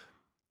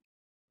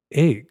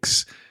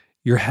aches.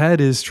 Your head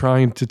is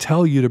trying to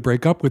tell you to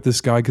break up with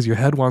this guy because your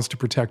head wants to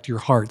protect your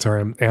heart.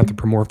 Sorry, I'm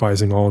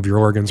anthropomorphizing all of your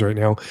organs right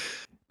now.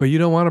 But you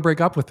don't want to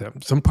break up with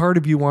him. Some part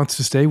of you wants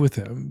to stay with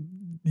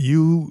him.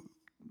 You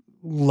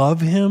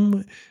love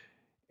him.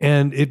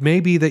 And it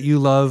may be that you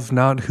love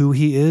not who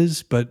he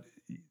is, but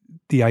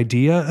the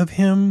idea of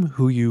him,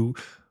 who you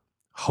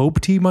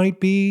hoped he might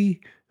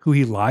be, who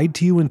he lied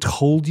to you and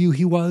told you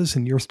he was,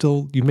 and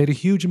you've made a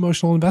huge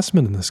emotional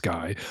investment in this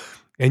guy.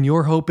 And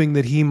you're hoping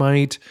that he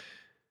might,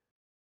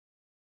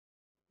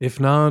 if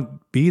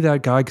not be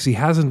that guy, because he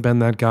hasn't been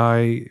that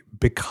guy,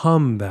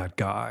 become that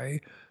guy.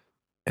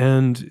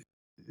 And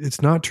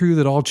it's not true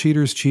that all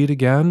cheaters cheat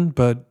again,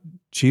 but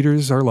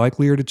cheaters are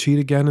likelier to cheat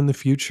again in the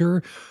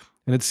future.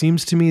 And it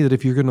seems to me that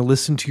if you're going to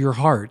listen to your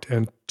heart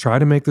and try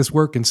to make this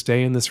work and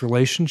stay in this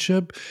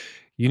relationship,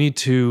 you need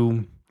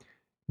to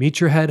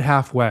meet your head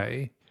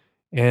halfway.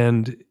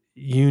 And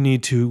you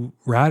need to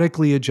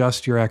radically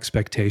adjust your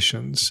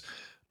expectations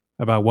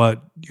about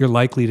what you're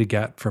likely to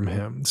get from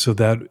him so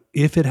that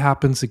if it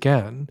happens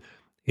again,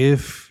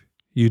 if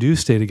you do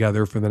stay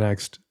together for the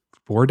next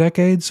 4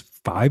 decades,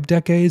 5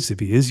 decades,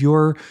 if he is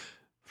your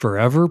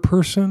forever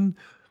person,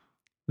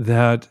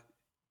 that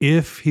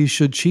if he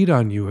should cheat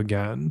on you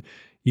again,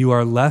 you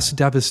are less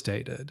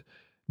devastated.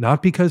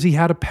 Not because he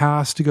had a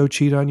past to go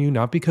cheat on you,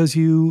 not because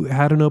you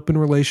had an open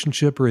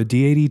relationship or a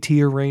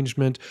DADT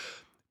arrangement,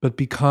 but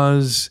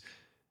because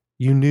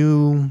you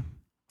knew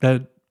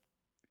that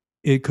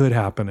it could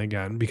happen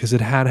again, because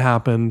it had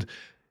happened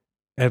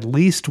at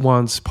least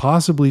once,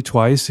 possibly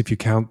twice, if you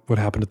count what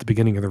happened at the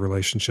beginning of the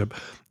relationship.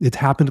 It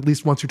happened at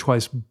least once or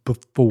twice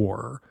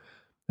before.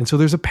 And so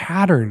there's a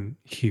pattern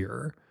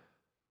here.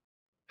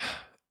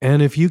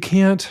 And if you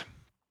can't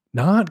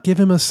not give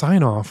him a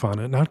sign off on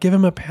it, not give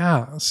him a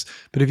pass,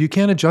 but if you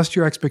can't adjust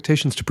your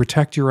expectations to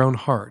protect your own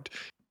heart,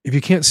 if you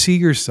can't see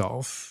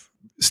yourself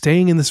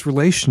staying in this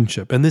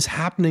relationship and this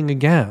happening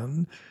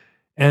again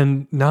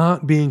and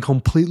not being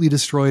completely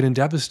destroyed and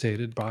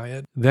devastated by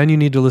it, then you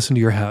need to listen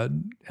to your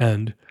head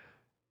and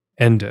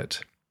end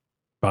it.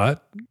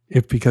 But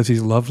if because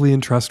he's lovely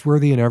and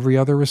trustworthy in every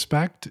other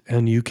respect,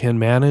 and you can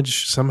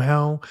manage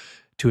somehow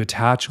to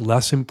attach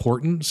less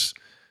importance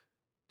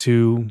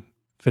to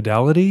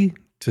fidelity,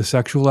 to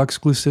sexual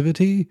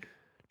exclusivity,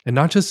 and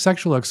not just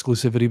sexual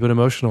exclusivity, but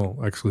emotional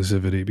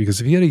exclusivity. Because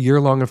if he had a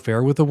year-long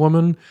affair with a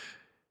woman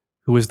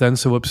who was then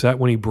so upset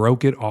when he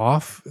broke it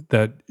off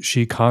that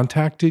she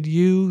contacted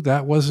you,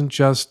 that wasn't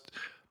just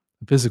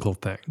a physical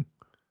thing.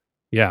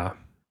 Yeah.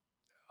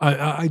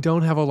 I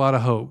don't have a lot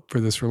of hope for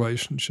this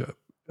relationship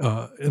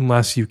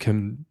unless you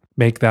can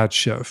make that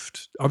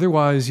shift.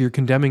 Otherwise, you're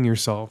condemning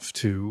yourself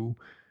to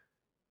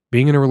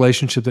being in a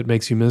relationship that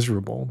makes you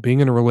miserable, being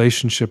in a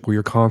relationship where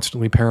you're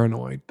constantly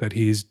paranoid that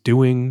he's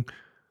doing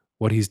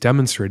what he's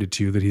demonstrated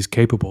to you that he's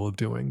capable of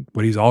doing,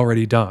 what he's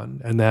already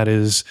done, and that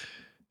is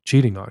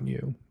cheating on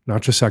you,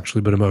 not just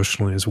sexually, but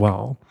emotionally as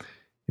well.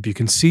 If you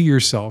can see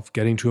yourself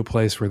getting to a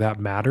place where that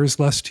matters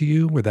less to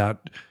you, where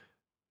that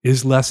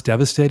is less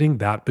devastating,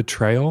 that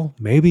betrayal,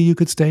 maybe you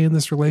could stay in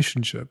this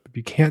relationship. If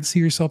you can't see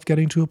yourself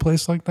getting to a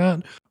place like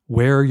that,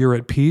 where you're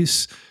at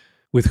peace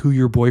with who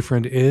your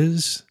boyfriend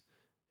is,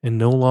 and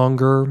no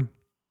longer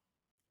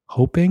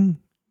hoping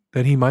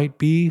that he might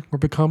be or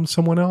become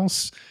someone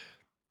else,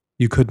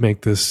 you could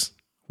make this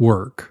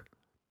work.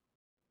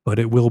 But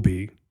it will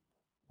be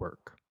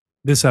work.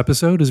 This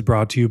episode is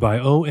brought to you by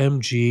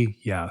OMG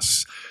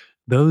Yes.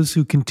 Those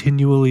who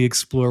continually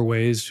explore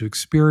ways to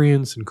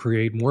experience and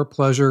create more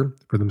pleasure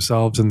for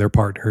themselves and their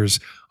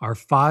partners are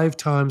 5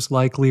 times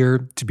likelier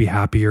to be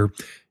happier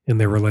in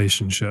their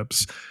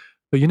relationships.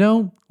 But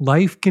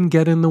life can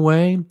get in the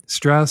way.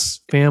 Stress,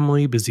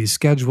 family, busy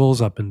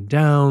schedules, up and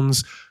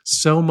downs.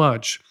 So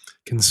much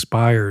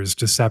conspires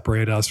to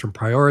separate us from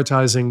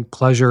prioritizing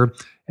pleasure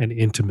and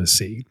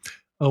intimacy.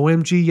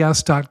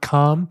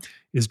 OMGYes.com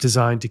is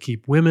designed to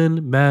keep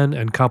women, men,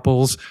 and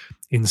couples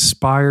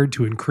inspired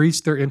to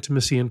increase their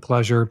intimacy and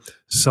pleasure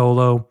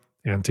solo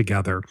and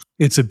together.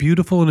 It's a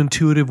beautiful and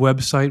intuitive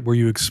website where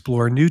you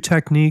explore new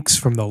techniques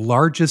from the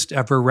largest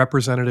ever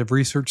representative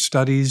research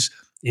studies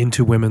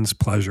into women's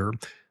pleasure.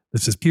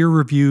 This is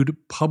peer-reviewed,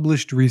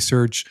 published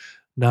research,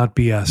 not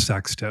BS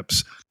sex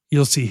tips.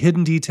 You'll see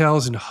hidden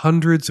details and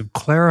hundreds of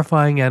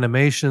clarifying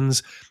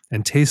animations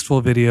and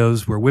tasteful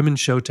videos where women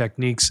show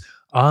techniques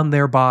on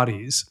their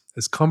bodies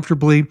as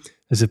comfortably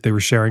as if they were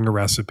sharing a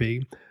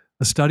recipe.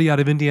 A study out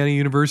of Indiana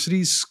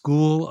University's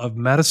School of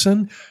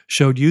Medicine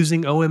showed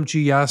using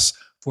OMGS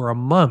for a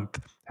month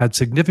had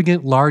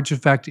significant large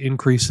effect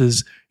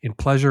increases in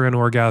pleasure and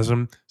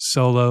orgasm,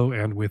 solo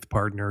and with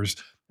partners.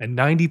 And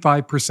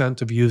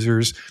 95% of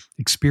users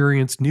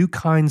experienced new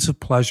kinds of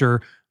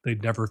pleasure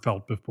they'd never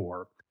felt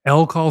before.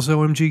 Elle calls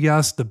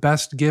OMGS the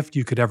best gift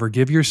you could ever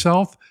give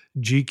yourself.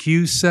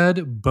 GQ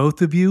said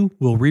both of you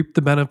will reap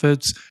the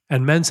benefits.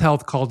 And Men's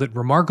Health called it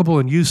remarkable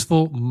and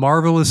useful,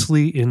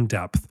 marvelously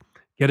in-depth.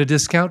 Get a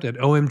discount at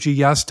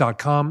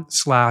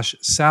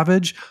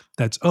omgyes.com/savage.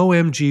 That's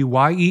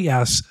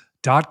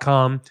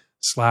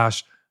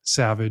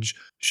omgyes.com/savage.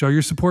 Show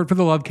your support for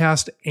the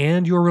Lovecast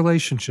and your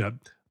relationship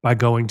by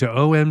going to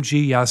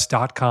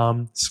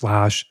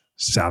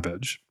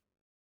omgyes.com/savage.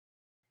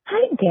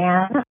 Hi,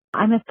 Dan.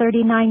 I'm a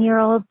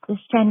 39-year-old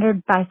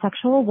cisgendered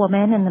bisexual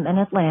woman in the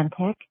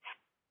mid-Atlantic,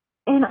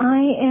 and I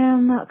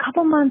am a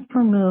couple months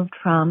removed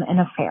from an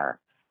affair.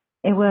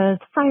 It was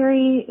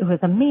fiery. It was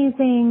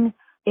amazing.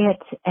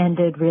 It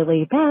ended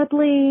really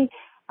badly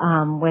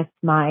with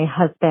my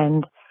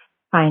husband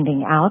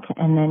finding out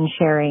and then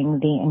sharing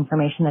the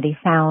information that he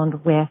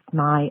found with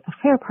my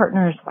affair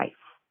partner's wife.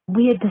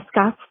 We had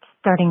discussed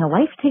starting a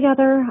life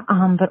together,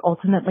 but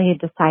ultimately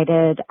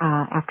decided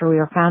after we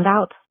were found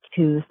out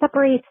to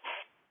separate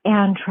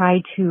and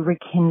try to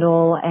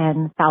rekindle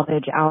and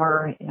salvage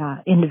our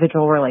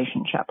individual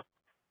relationship.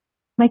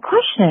 My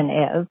question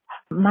is,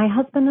 my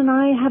husband and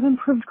I have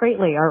improved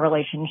greatly our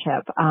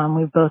relationship.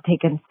 We've both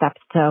taken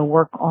steps to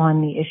work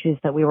on the issues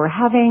that we were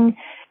having.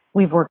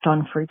 We've worked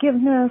on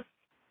forgiveness,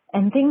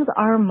 and things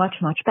are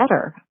much, much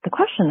better. The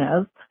question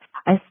is,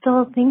 I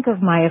still think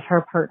of my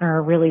affair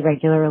partner really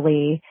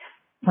regularly.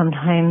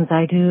 Sometimes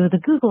I do the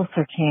Google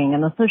searching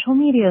and the social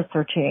media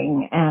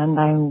searching, and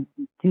I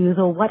do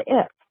the what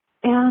if.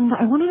 And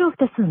I want to know if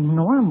this is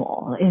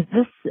normal. Is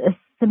this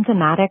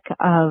symptomatic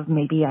of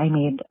maybe I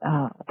made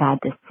a bad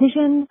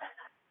decision?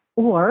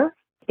 Or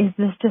is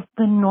this just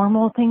the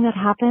normal thing that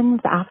happens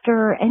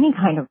after any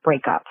kind of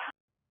breakup?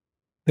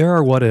 There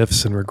are what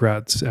ifs and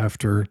regrets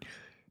after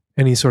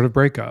any sort of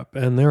breakup.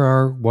 And there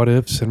are what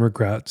ifs and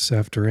regrets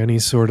after any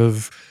sort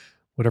of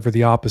whatever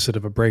the opposite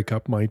of a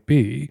breakup might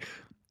be.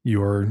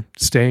 You're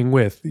staying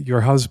with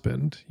your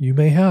husband. You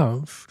may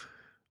have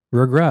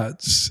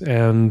regrets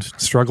and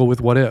struggle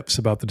with what ifs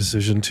about the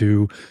decision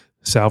to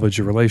salvage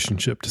your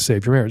relationship, to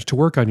save your marriage, to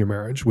work on your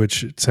marriage,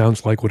 which it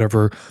sounds like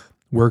whatever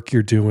work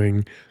you're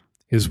doing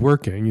is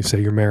working. You say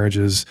your marriage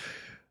is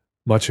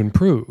much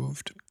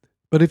improved.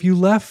 But if you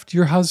left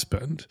your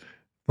husband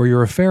or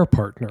your affair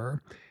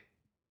partner,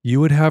 you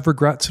would have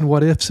regrets and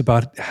what ifs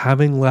about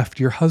having left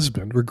your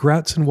husband.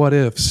 Regrets and what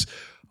ifs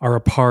are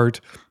a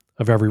part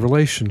of every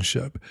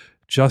relationship.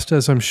 Just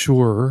as I'm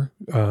sure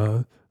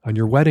on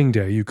your wedding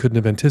day, you couldn't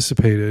have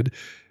anticipated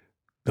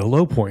the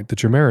low point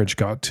that your marriage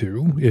got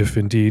to, if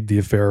indeed the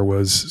affair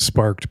was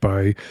sparked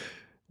by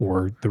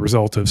or the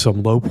result of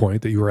some low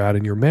point that you were at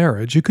in your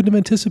marriage. You couldn't have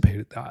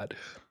anticipated that.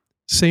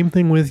 Same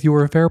thing with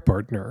your affair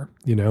partner.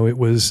 You know, it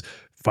was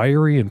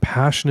fiery and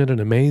passionate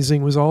and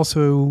amazing. It was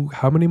also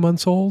how many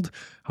months old?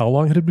 How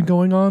long had it been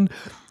going on?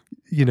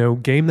 You know,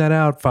 game that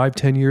out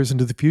 5-10 years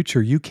into the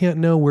future. You can't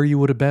know where you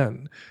would have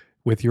been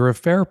with your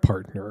affair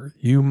partner.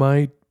 You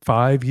might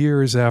 5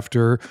 years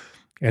after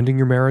ending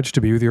your marriage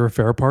to be with your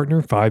affair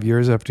partner, 5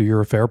 years after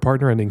your affair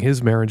partner ending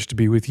his marriage to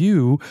be with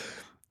you,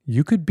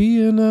 you could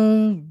be in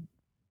a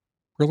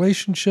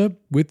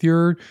relationship with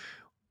your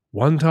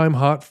one-time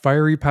hot,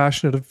 fiery,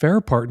 passionate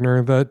affair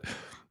partner that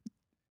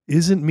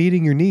isn't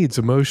meeting your needs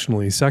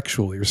emotionally,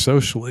 sexually, or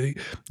socially.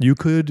 You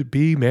could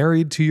be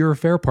married to your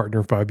affair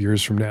partner 5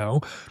 years from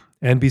now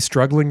and be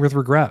struggling with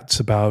regrets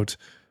about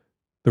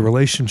the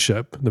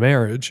relationship, the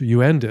marriage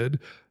you ended,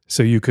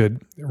 so you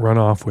could run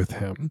off with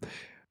him.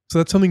 So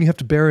that's something you have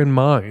to bear in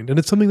mind. And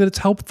it's something that it's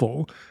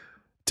helpful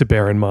to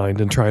bear in mind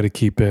and try to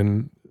keep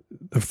in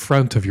the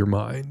front of your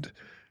mind.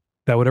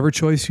 That whatever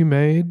choice you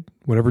made,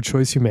 whatever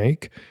choice you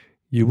make,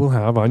 you will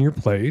have on your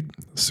plate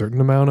a certain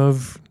amount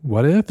of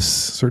what ifs,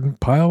 certain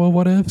pile of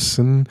what ifs,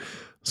 and a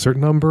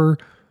certain number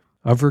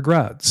of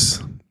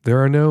regrets.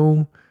 There are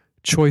no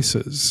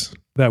choices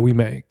that we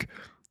make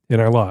in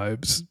our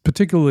lives,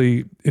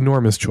 particularly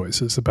enormous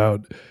choices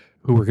about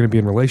who we're going to be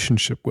in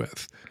relationship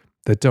with,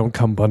 that don't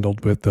come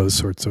bundled with those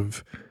sorts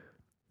of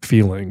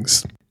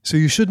feelings. So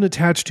you shouldn't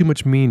attach too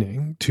much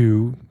meaning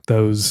to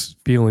those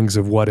feelings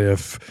of what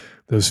if,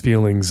 those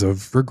feelings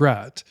of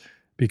regret,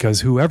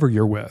 because whoever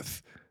you're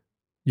with,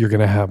 you're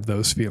going to have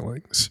those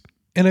feelings.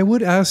 And I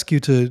would ask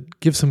you to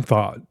give some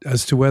thought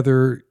as to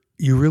whether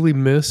you really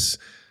miss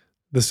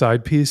the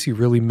side piece, you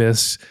really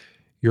miss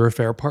your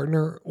affair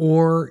partner,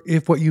 or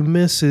if what you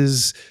miss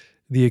is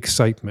the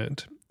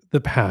excitement,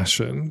 the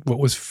passion, what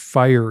was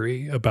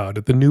fiery about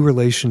it, the new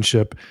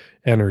relationship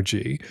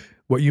energy.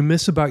 What you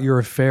miss about your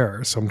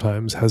affair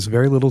sometimes has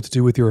very little to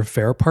do with your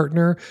affair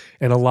partner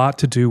and a lot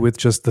to do with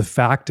just the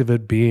fact of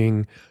it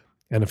being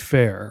an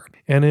affair.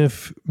 And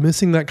if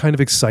missing that kind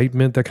of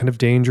excitement, that kind of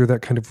danger,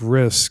 that kind of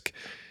risk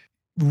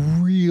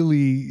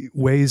really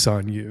weighs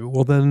on you,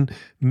 well, then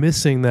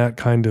missing that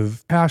kind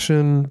of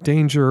passion,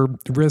 danger,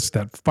 risk,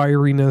 that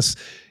fieriness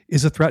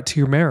is a threat to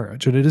your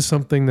marriage. And it is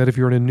something that if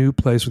you're in a new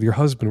place with your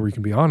husband where you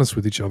can be honest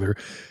with each other,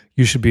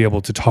 you should be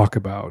able to talk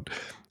about.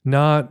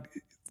 Not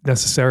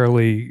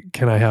necessarily,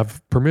 can I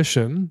have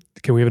permission?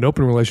 Can we have an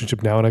open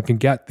relationship now and I can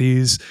get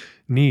these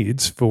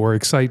needs for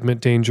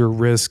excitement, danger,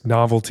 risk,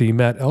 novelty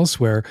met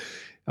elsewhere?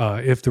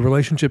 If the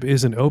relationship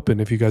isn't open,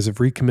 if you guys have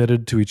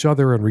recommitted to each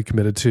other and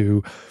recommitted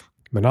to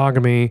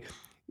monogamy,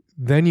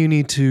 then you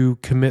need to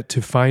commit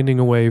to finding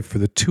a way for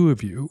the two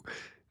of you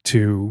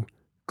to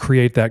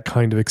create that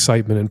kind of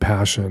excitement and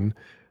passion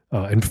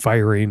and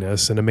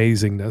fieriness and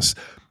amazingness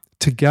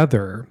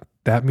together.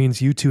 That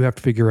means you two have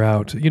to figure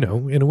out, you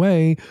know, in a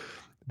way,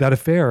 that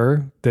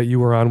affair that you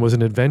were on was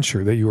an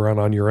adventure that you were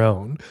on your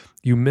own.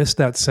 You missed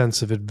that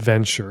sense of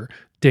adventure,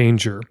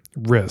 danger,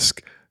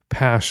 risk,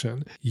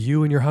 passion.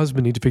 You and your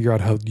husband need to figure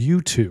out how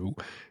you two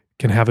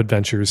can have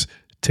adventures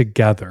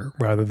together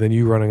rather than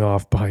you running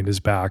off behind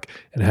his back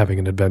and having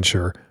an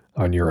adventure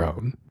on your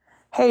own.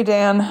 Hey,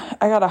 Dan,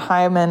 I got a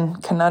hymen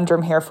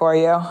conundrum here for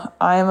you.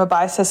 I am a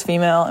bi-cis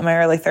female in my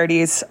early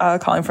 30s,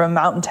 calling from a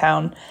mountain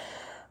town.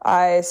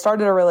 I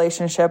started a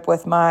relationship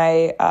with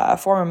my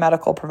former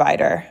medical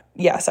provider.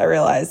 Yes, I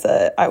realize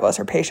that I was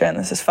her patient.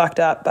 This is fucked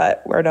up,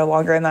 but we're no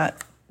longer in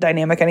that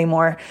dynamic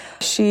anymore.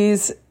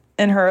 She's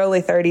in her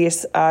early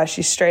 30s.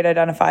 She's straight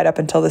identified up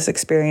until this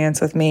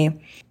experience with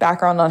me.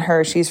 Background on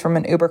her, she's from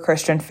an uber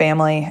Christian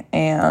family,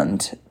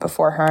 and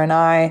before her and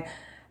I,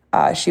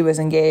 she was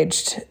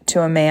engaged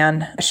to a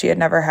man. She had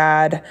never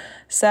had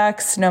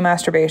sex, no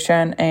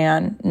masturbation,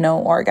 and no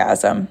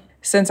orgasm.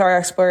 Since our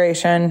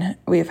exploration,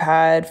 we've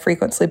had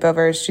frequent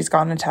sleepovers. She's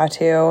gotten a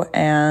tattoo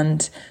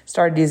and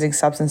started using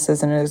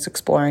substances and is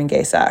exploring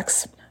gay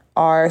sex.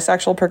 Our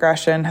sexual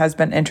progression has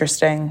been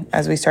interesting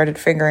as we started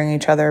fingering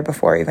each other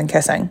before even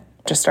kissing.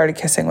 Just started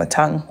kissing with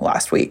tongue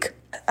last week.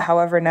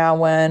 However, now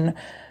when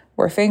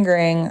we're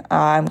fingering,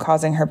 I'm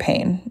causing her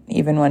pain,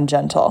 even when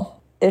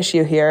gentle.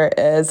 Issue here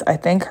is I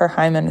think her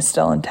hymen is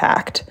still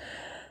intact,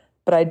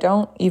 but I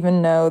don't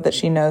even know that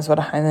she knows what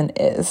a hymen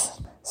is.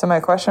 So my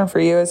question for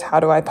you is, how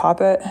do I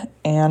pop it,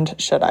 and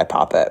should I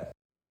pop it?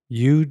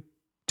 You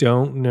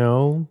don't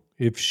know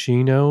if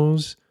she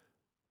knows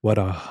what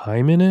a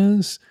hymen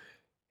is,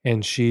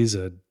 and she's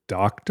a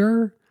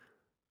doctor?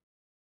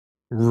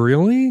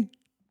 Really?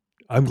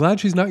 I'm glad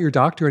she's not your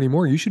doctor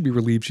anymore. You should be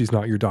relieved she's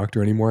not your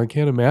doctor anymore. I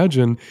can't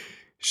imagine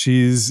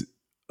she's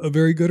a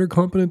very good or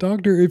competent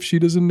doctor if she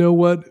doesn't know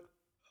what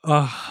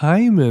a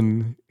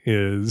hymen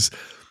is.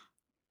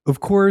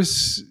 Of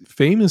course,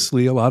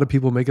 famously, a lot of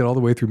people make it all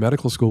the way through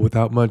medical school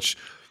without much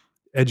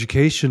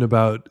education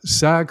about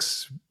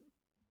sex,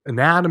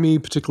 anatomy,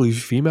 particularly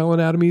female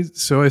anatomy.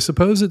 So I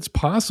suppose it's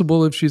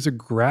possible if she's a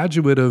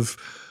graduate of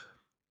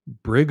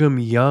Brigham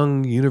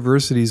Young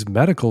University's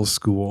medical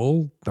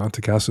school, not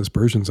to cast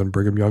aspersions on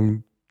Brigham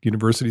Young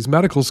University's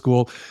medical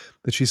school,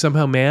 that she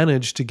somehow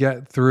managed to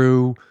get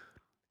through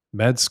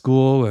med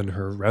school and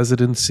her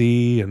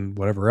residency and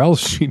whatever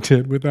else she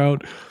did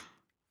without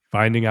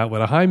finding out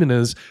what a hymen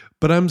is.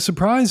 But I'm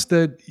surprised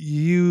that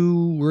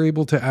you were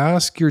able to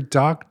ask your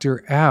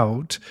doctor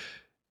out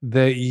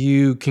that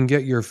you can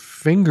get your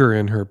finger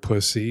in her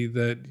pussy,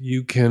 that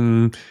you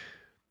can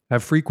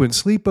have frequent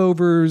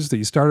sleepovers, that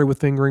you started with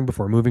fingering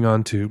before moving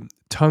on to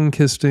tongue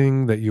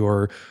kissing, that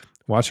you're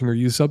watching her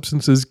use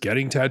substances,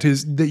 getting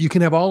tattoos, that you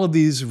can have all of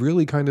these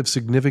really kind of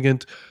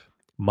significant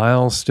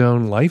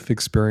milestone life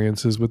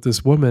experiences with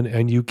this woman,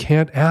 and you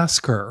can't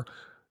ask her,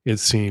 it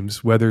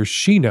seems, whether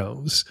she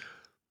knows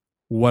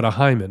what a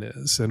hymen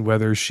is and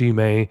whether she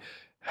may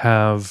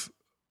have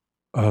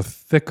a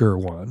thicker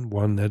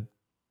one that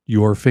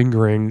your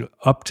fingering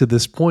up to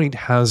this point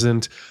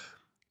hasn't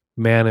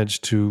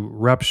managed to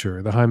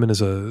rupture. The hymen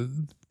is a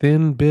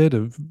thin bit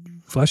of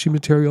fleshy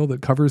material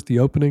that covers the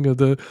opening of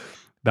the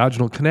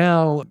vaginal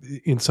canal.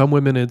 In some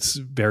women, it's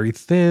very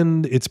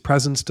thin. Its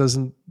presence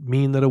doesn't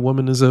mean that a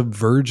woman is a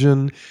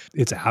virgin.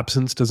 Its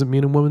absence doesn't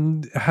mean a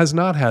woman has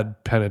not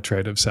had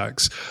penetrative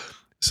sex.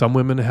 Some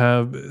women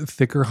have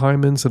thicker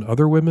hymens than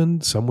other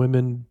women. Some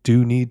women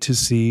do need to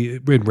see,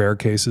 in rare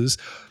cases,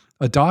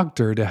 a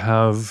doctor to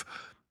have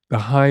the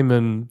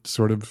hymen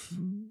sort of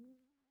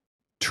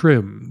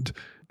trimmed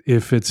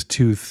if it's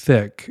too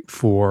thick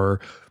for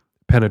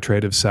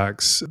penetrative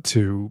sex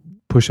to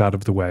push out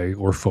of the way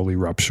or fully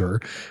rupture.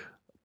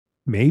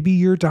 Maybe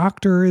your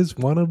doctor is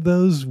one of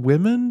those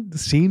women.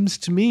 Seems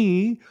to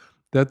me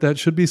that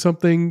should be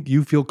something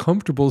you feel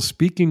comfortable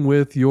speaking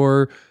with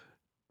your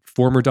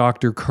former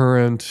doctor,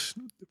 current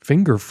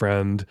finger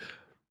friend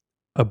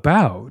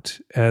about,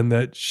 and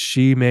that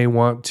she may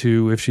want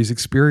to, if she's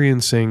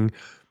experiencing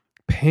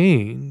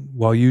pain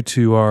while you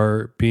two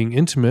are being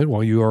intimate,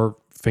 while you are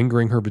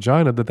fingering her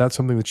vagina, that's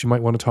something that you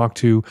might want to talk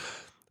to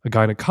a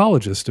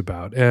gynecologist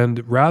about.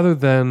 And rather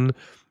than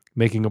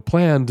making a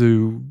plan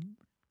to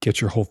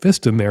get your whole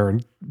fist in there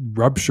and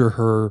rupture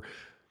her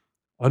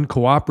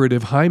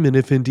uncooperative hymen,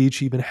 if indeed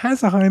she even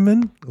has a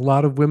hymen, a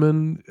lot of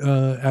women,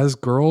 as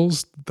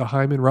girls, the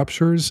hymen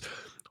ruptures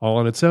all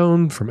on its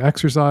own from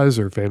exercise,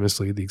 or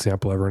famously, the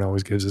example everyone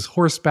always gives is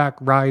horseback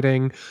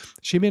riding.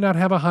 She may not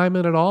have a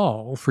hymen at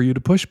all for you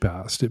to push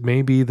past. It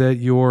may be that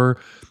you're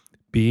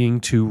being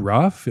too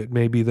rough. It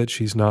may be that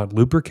she's not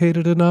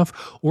lubricated enough,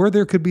 or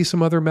there could be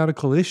some other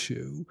medical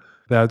issue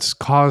that's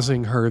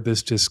causing her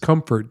this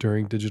discomfort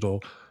during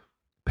digital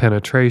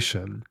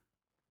penetration.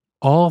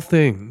 All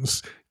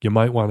things you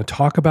might want to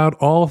talk about,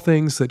 all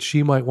things that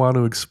she might want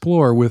to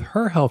explore with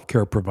her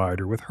healthcare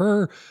provider, with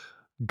her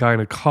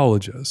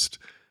gynecologist.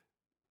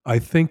 I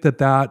think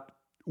that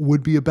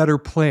would be a better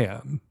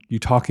plan, you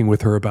talking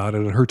with her about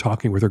it and her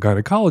talking with her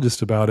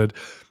gynecologist about it,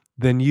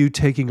 than you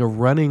taking a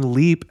running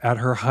leap at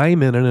her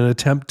hymen in an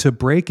attempt to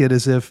break it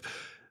as if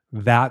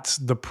that's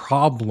the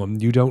problem.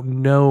 You don't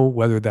know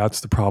whether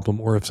that's the problem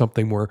or if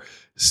something more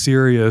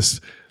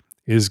serious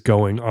is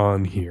going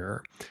on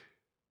here.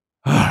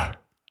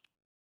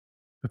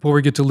 Before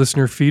we get to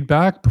listener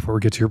feedback, before we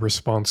get to your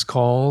response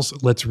calls,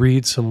 let's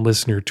read some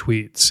listener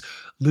tweets.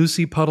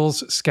 Lucy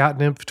Puddles Scat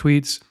Nymph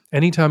tweets,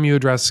 anytime you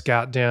address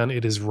Scat Dan,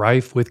 it is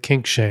rife with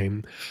kink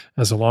shame.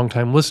 As a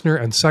longtime listener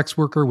and sex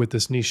worker with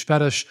this niche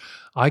fetish,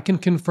 I can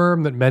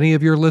confirm that many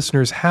of your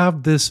listeners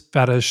have this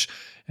fetish,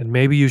 and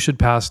maybe you should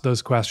pass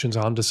those questions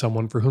on to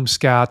someone for whom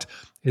scat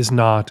is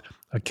not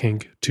a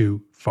kink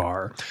too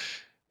far.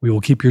 We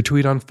will keep your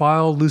tweet on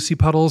file, Lucy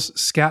Puddles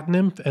Scat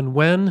Nymph, and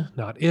when,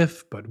 not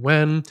if, but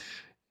when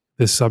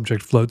this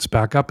subject floats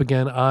back up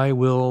again, I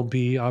will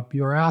be up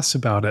your ass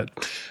about it.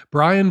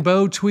 Brian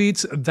Bowe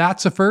tweets,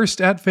 that's a first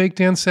at Fake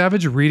Dan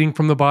Savage, reading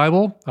from the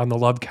Bible on the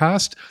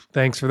Lovecast.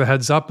 Thanks for the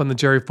heads up on the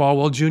Jerry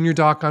Falwell Jr.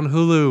 doc on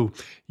Hulu.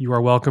 You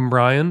are welcome,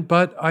 Brian.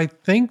 But I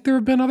think there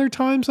have been other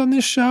times on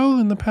this show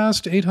in the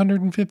past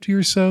 850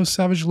 or so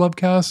Savage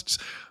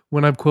Lovecasts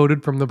when I've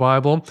quoted from the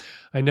Bible.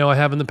 I know I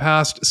have in the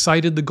past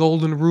cited the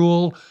golden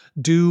rule,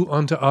 do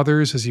unto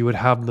others as you would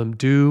have them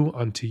do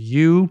unto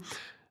you.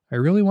 I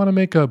really want to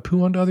make a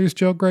poo unto others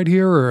joke right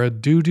here or a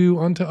doo-doo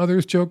unto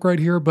others joke right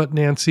here, but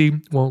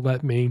Nancy won't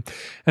let me.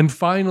 And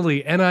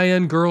finally,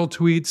 NIN Girl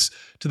tweets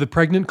to the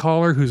pregnant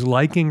caller who's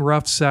liking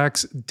rough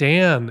sex,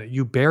 Dan,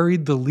 you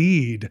buried the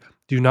lead.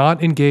 Do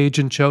not engage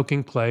in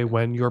choking play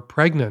when you're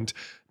pregnant.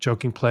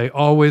 Choking play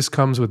always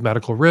comes with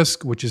medical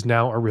risk, which is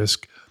now a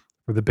risk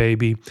for the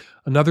baby.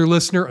 Another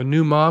listener, a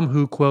new mom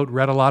who, quote,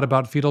 read a lot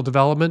about fetal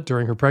development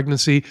during her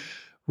pregnancy,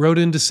 wrote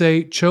in to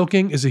say,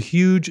 choking is a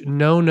huge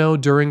no-no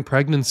during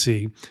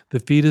pregnancy. The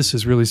fetus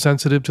is really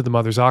sensitive to the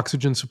mother's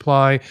oxygen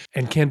supply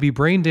and can be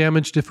brain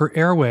damaged if her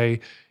airway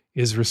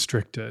is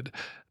restricted.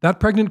 That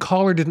pregnant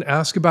caller didn't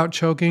ask about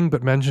choking,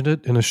 but mentioned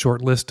it in a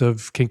short list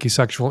of kinky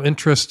sexual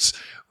interests.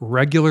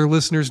 Regular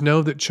listeners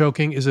know that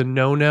choking is a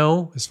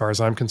no-no, as far as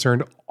I'm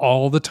concerned,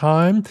 all the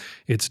time.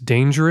 It's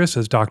dangerous,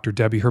 as Dr.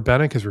 Debbie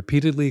Herbenek has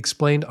repeatedly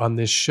explained on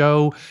this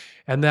show,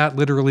 and that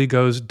literally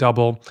goes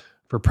double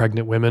for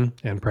pregnant women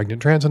and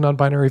pregnant trans and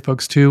non-binary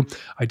folks too.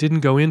 I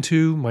didn't go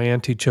into my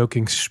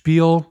anti-choking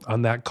spiel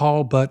on that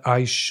call, but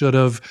I should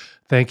have.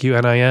 Thank you,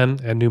 NIN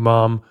and new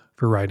mom,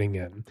 for writing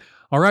in.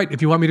 All right,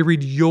 if you want me to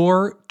read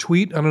your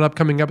tweet on an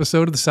upcoming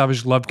episode of the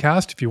Savage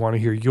Lovecast, if you want to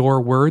hear your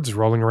words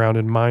rolling around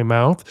in my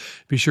mouth,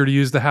 be sure to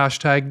use the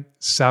hashtag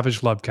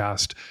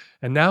SavageLovecast.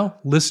 And now,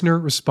 listener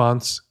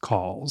response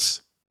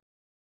calls.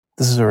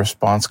 This is a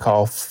response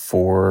call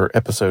for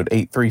episode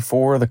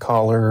 834, the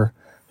caller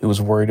who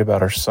was worried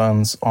about her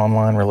son's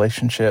online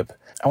relationship.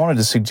 I wanted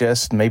to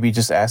suggest maybe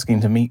just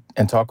asking to meet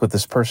and talk with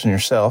this person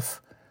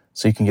yourself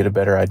so you can get a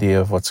better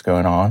idea of what's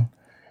going on.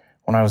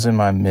 When I was in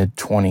my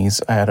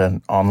mid-20s, I had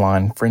an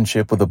online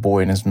friendship with a boy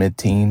in his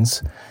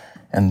mid-teens,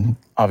 and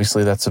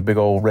obviously that's a big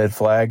old red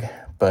flag,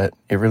 but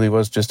it really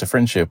was just a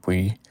friendship.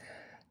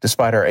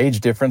 Despite our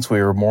age difference,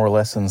 we were more or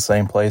less in the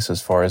same place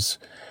as far as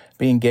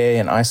being gay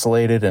and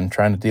isolated and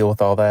trying to deal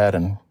with all that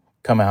and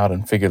come out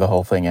and figure the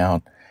whole thing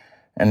out.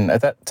 And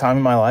at that time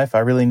in my life, I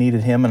really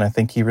needed him, and I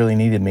think he really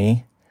needed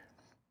me.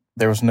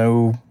 There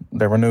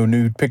were no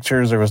nude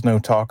pictures. There was no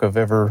talk of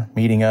ever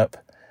meeting up.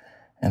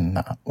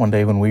 And one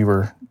day when we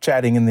were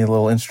chatting in the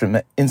little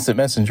instant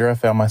messenger, I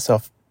found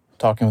myself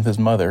talking with his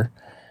mother.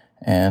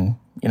 And,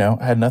 I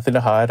had nothing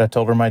to hide. I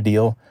told her my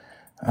deal.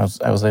 I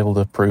was able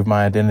to prove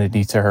my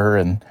identity to her.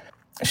 And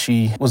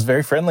she was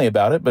very friendly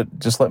about it, but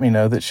just let me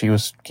know that she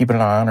was keeping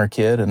an eye on her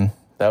kid. And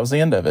that was the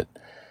end of it.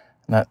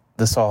 And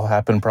this all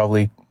happened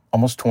probably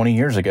almost 20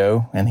 years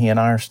ago. And he and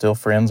I are still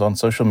friends on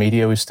social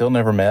media. We still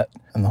never met.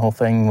 And the whole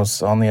thing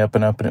was on the up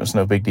and up, and it was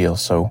no big deal.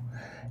 So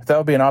if that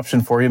would be an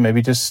option for you,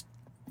 maybe just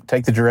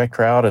take the direct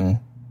route and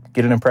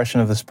get an impression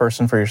of this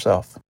person for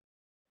yourself.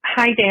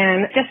 Hi,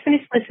 Dan. Just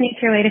finished listening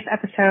to your latest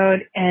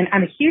episode, and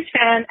I'm a huge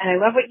fan, and I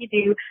love what you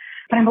do,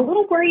 but I'm a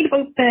little worried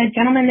about the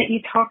gentleman that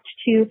you talked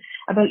to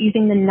about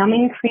using the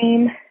numbing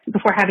cream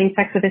before having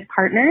sex with his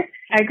partner.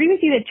 I agree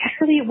with you that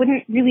technically it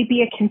wouldn't really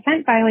be a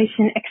consent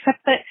violation,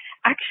 except that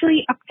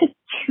actually up to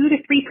 2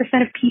 to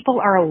 3% of people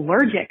are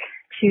allergic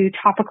to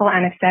topical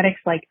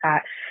anesthetics like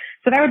that.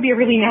 So that would be a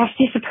really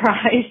nasty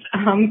surprise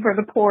for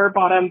the poor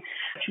bottom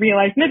to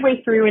realize midway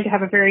through and to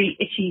have a very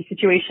itchy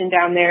situation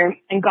down there,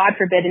 and God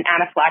forbid an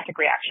anaphylactic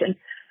reaction.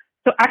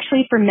 So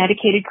actually for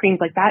medicated creams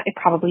like that, it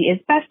probably is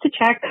best to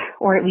check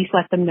or at least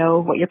let them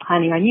know what you're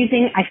planning on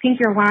using. I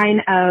think your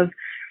line of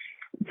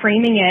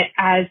framing it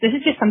as this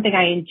is just something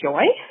I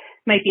enjoy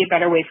might be a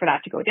better way for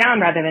that to go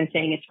down rather than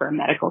saying it's for a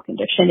medical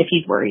condition if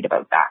he's worried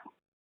about that.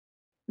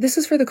 This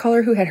is for the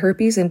caller who had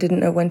herpes and didn't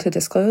know when to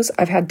disclose.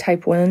 I've had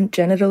type 1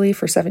 genitally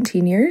for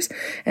 17 years,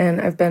 and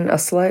I've been a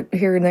slut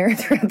here and there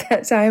throughout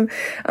that time.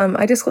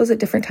 I disclose at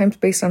different times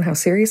based on how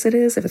serious it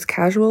is. If it's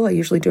casual, I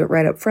usually do it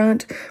right up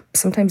front,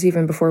 sometimes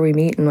even before we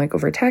meet and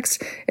over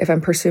text. If I'm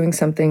pursuing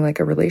something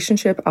like a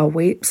relationship, I'll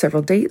wait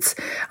several dates,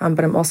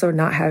 but I'm also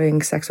not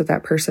having sex with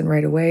that person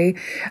right away.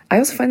 I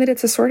also find that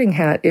it's a sorting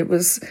hat. It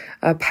was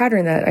a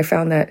pattern that I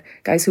found that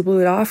guys who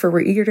blew it off or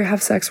were eager to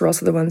have sex were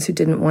also the ones who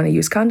didn't want to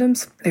use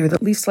condoms. They were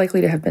the least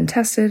likely to have been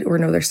tested or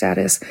know their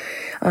status.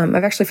 I've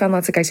actually found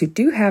lots of guys who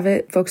do have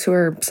it, folks who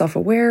are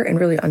self-aware and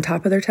really on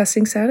top of their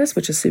testing status,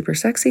 which is super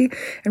sexy.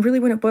 And really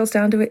when it boils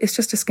down to it, it's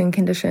just a skin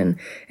condition.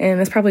 And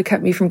it's probably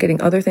kept me from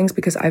getting other things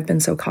because I've been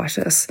so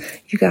cautious.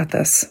 You got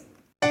this.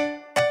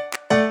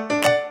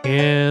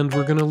 And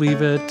we're going to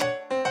leave it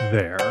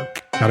there.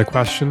 Got a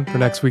question for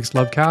next week's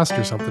Lovecast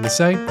or something to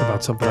say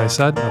about something I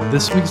said on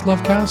this week's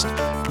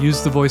Lovecast?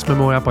 Use the voice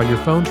memo app on your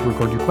phone to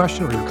record your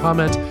question or your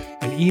comment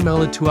and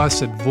email it to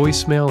us at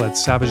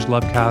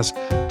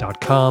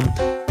voicemail@savagelovecast.com,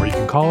 or you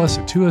can call us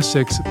at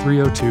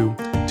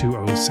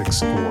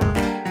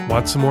 206-302-2064.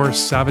 Want some more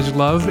Savage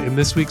Love? In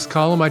this week's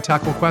column, I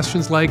tackle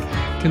questions like,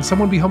 can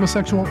someone be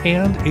homosexual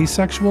and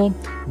asexual?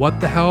 What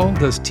the hell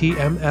does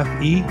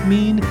TMFE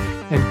mean?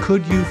 And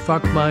could you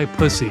fuck my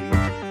pussy?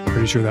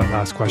 Pretty sure that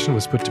last question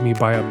was put to me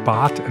by a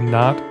bot and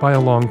not by a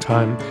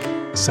long-time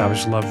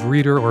Savage Love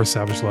reader or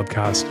Savage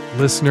Lovecast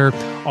listener.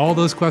 All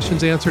those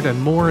questions answered and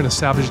more in a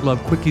Savage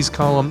Love Quickies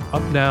column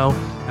up now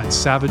at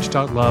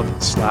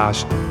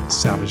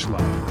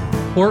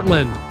savage.love/savagelove.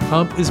 Portland,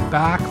 Hump is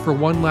back for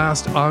one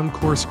last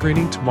encore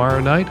screening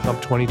tomorrow night,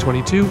 Hump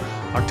 2022,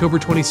 October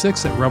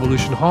 26th at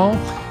Revolution Hall.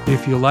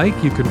 If you like,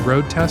 you can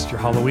road test your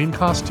Halloween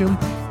costume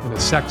in a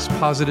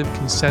sex-positive,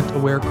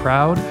 consent-aware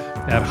crowd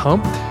at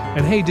Hump.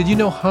 And hey, did you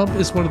know Hump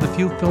is one of the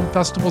few film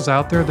festivals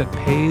out there that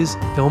pays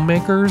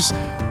filmmakers?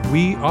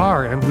 We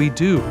are, and we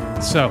do.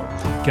 So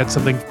get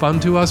something fun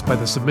to us by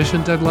the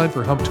submission deadline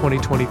for Hump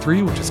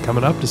 2023, which is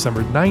coming up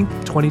December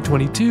 9th,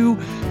 2022.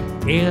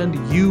 And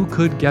you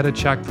could get a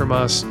check from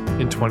us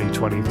in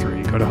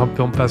 2023. Go to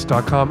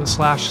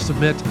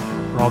humpfilmfest.com/submit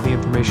for all the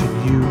information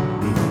you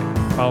need.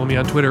 Follow me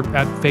on Twitter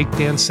at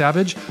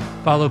FakeDanSavage.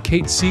 Follow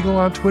Kate Siegel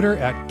on Twitter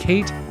at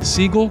Kate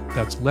Siegel.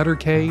 That's letter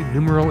K,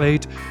 numeral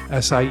 8,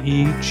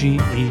 SIEGEL.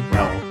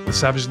 The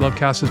Savage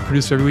Lovecast is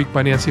produced every week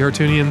by Nancy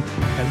Hartunian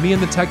and me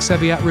and the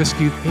tech-savvy at-risk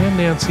youth and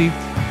Nancy.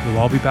 We'll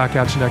all be back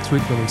at you next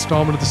week for an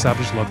installment of the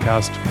Savage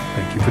Lovecast.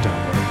 Thank you for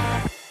downloading.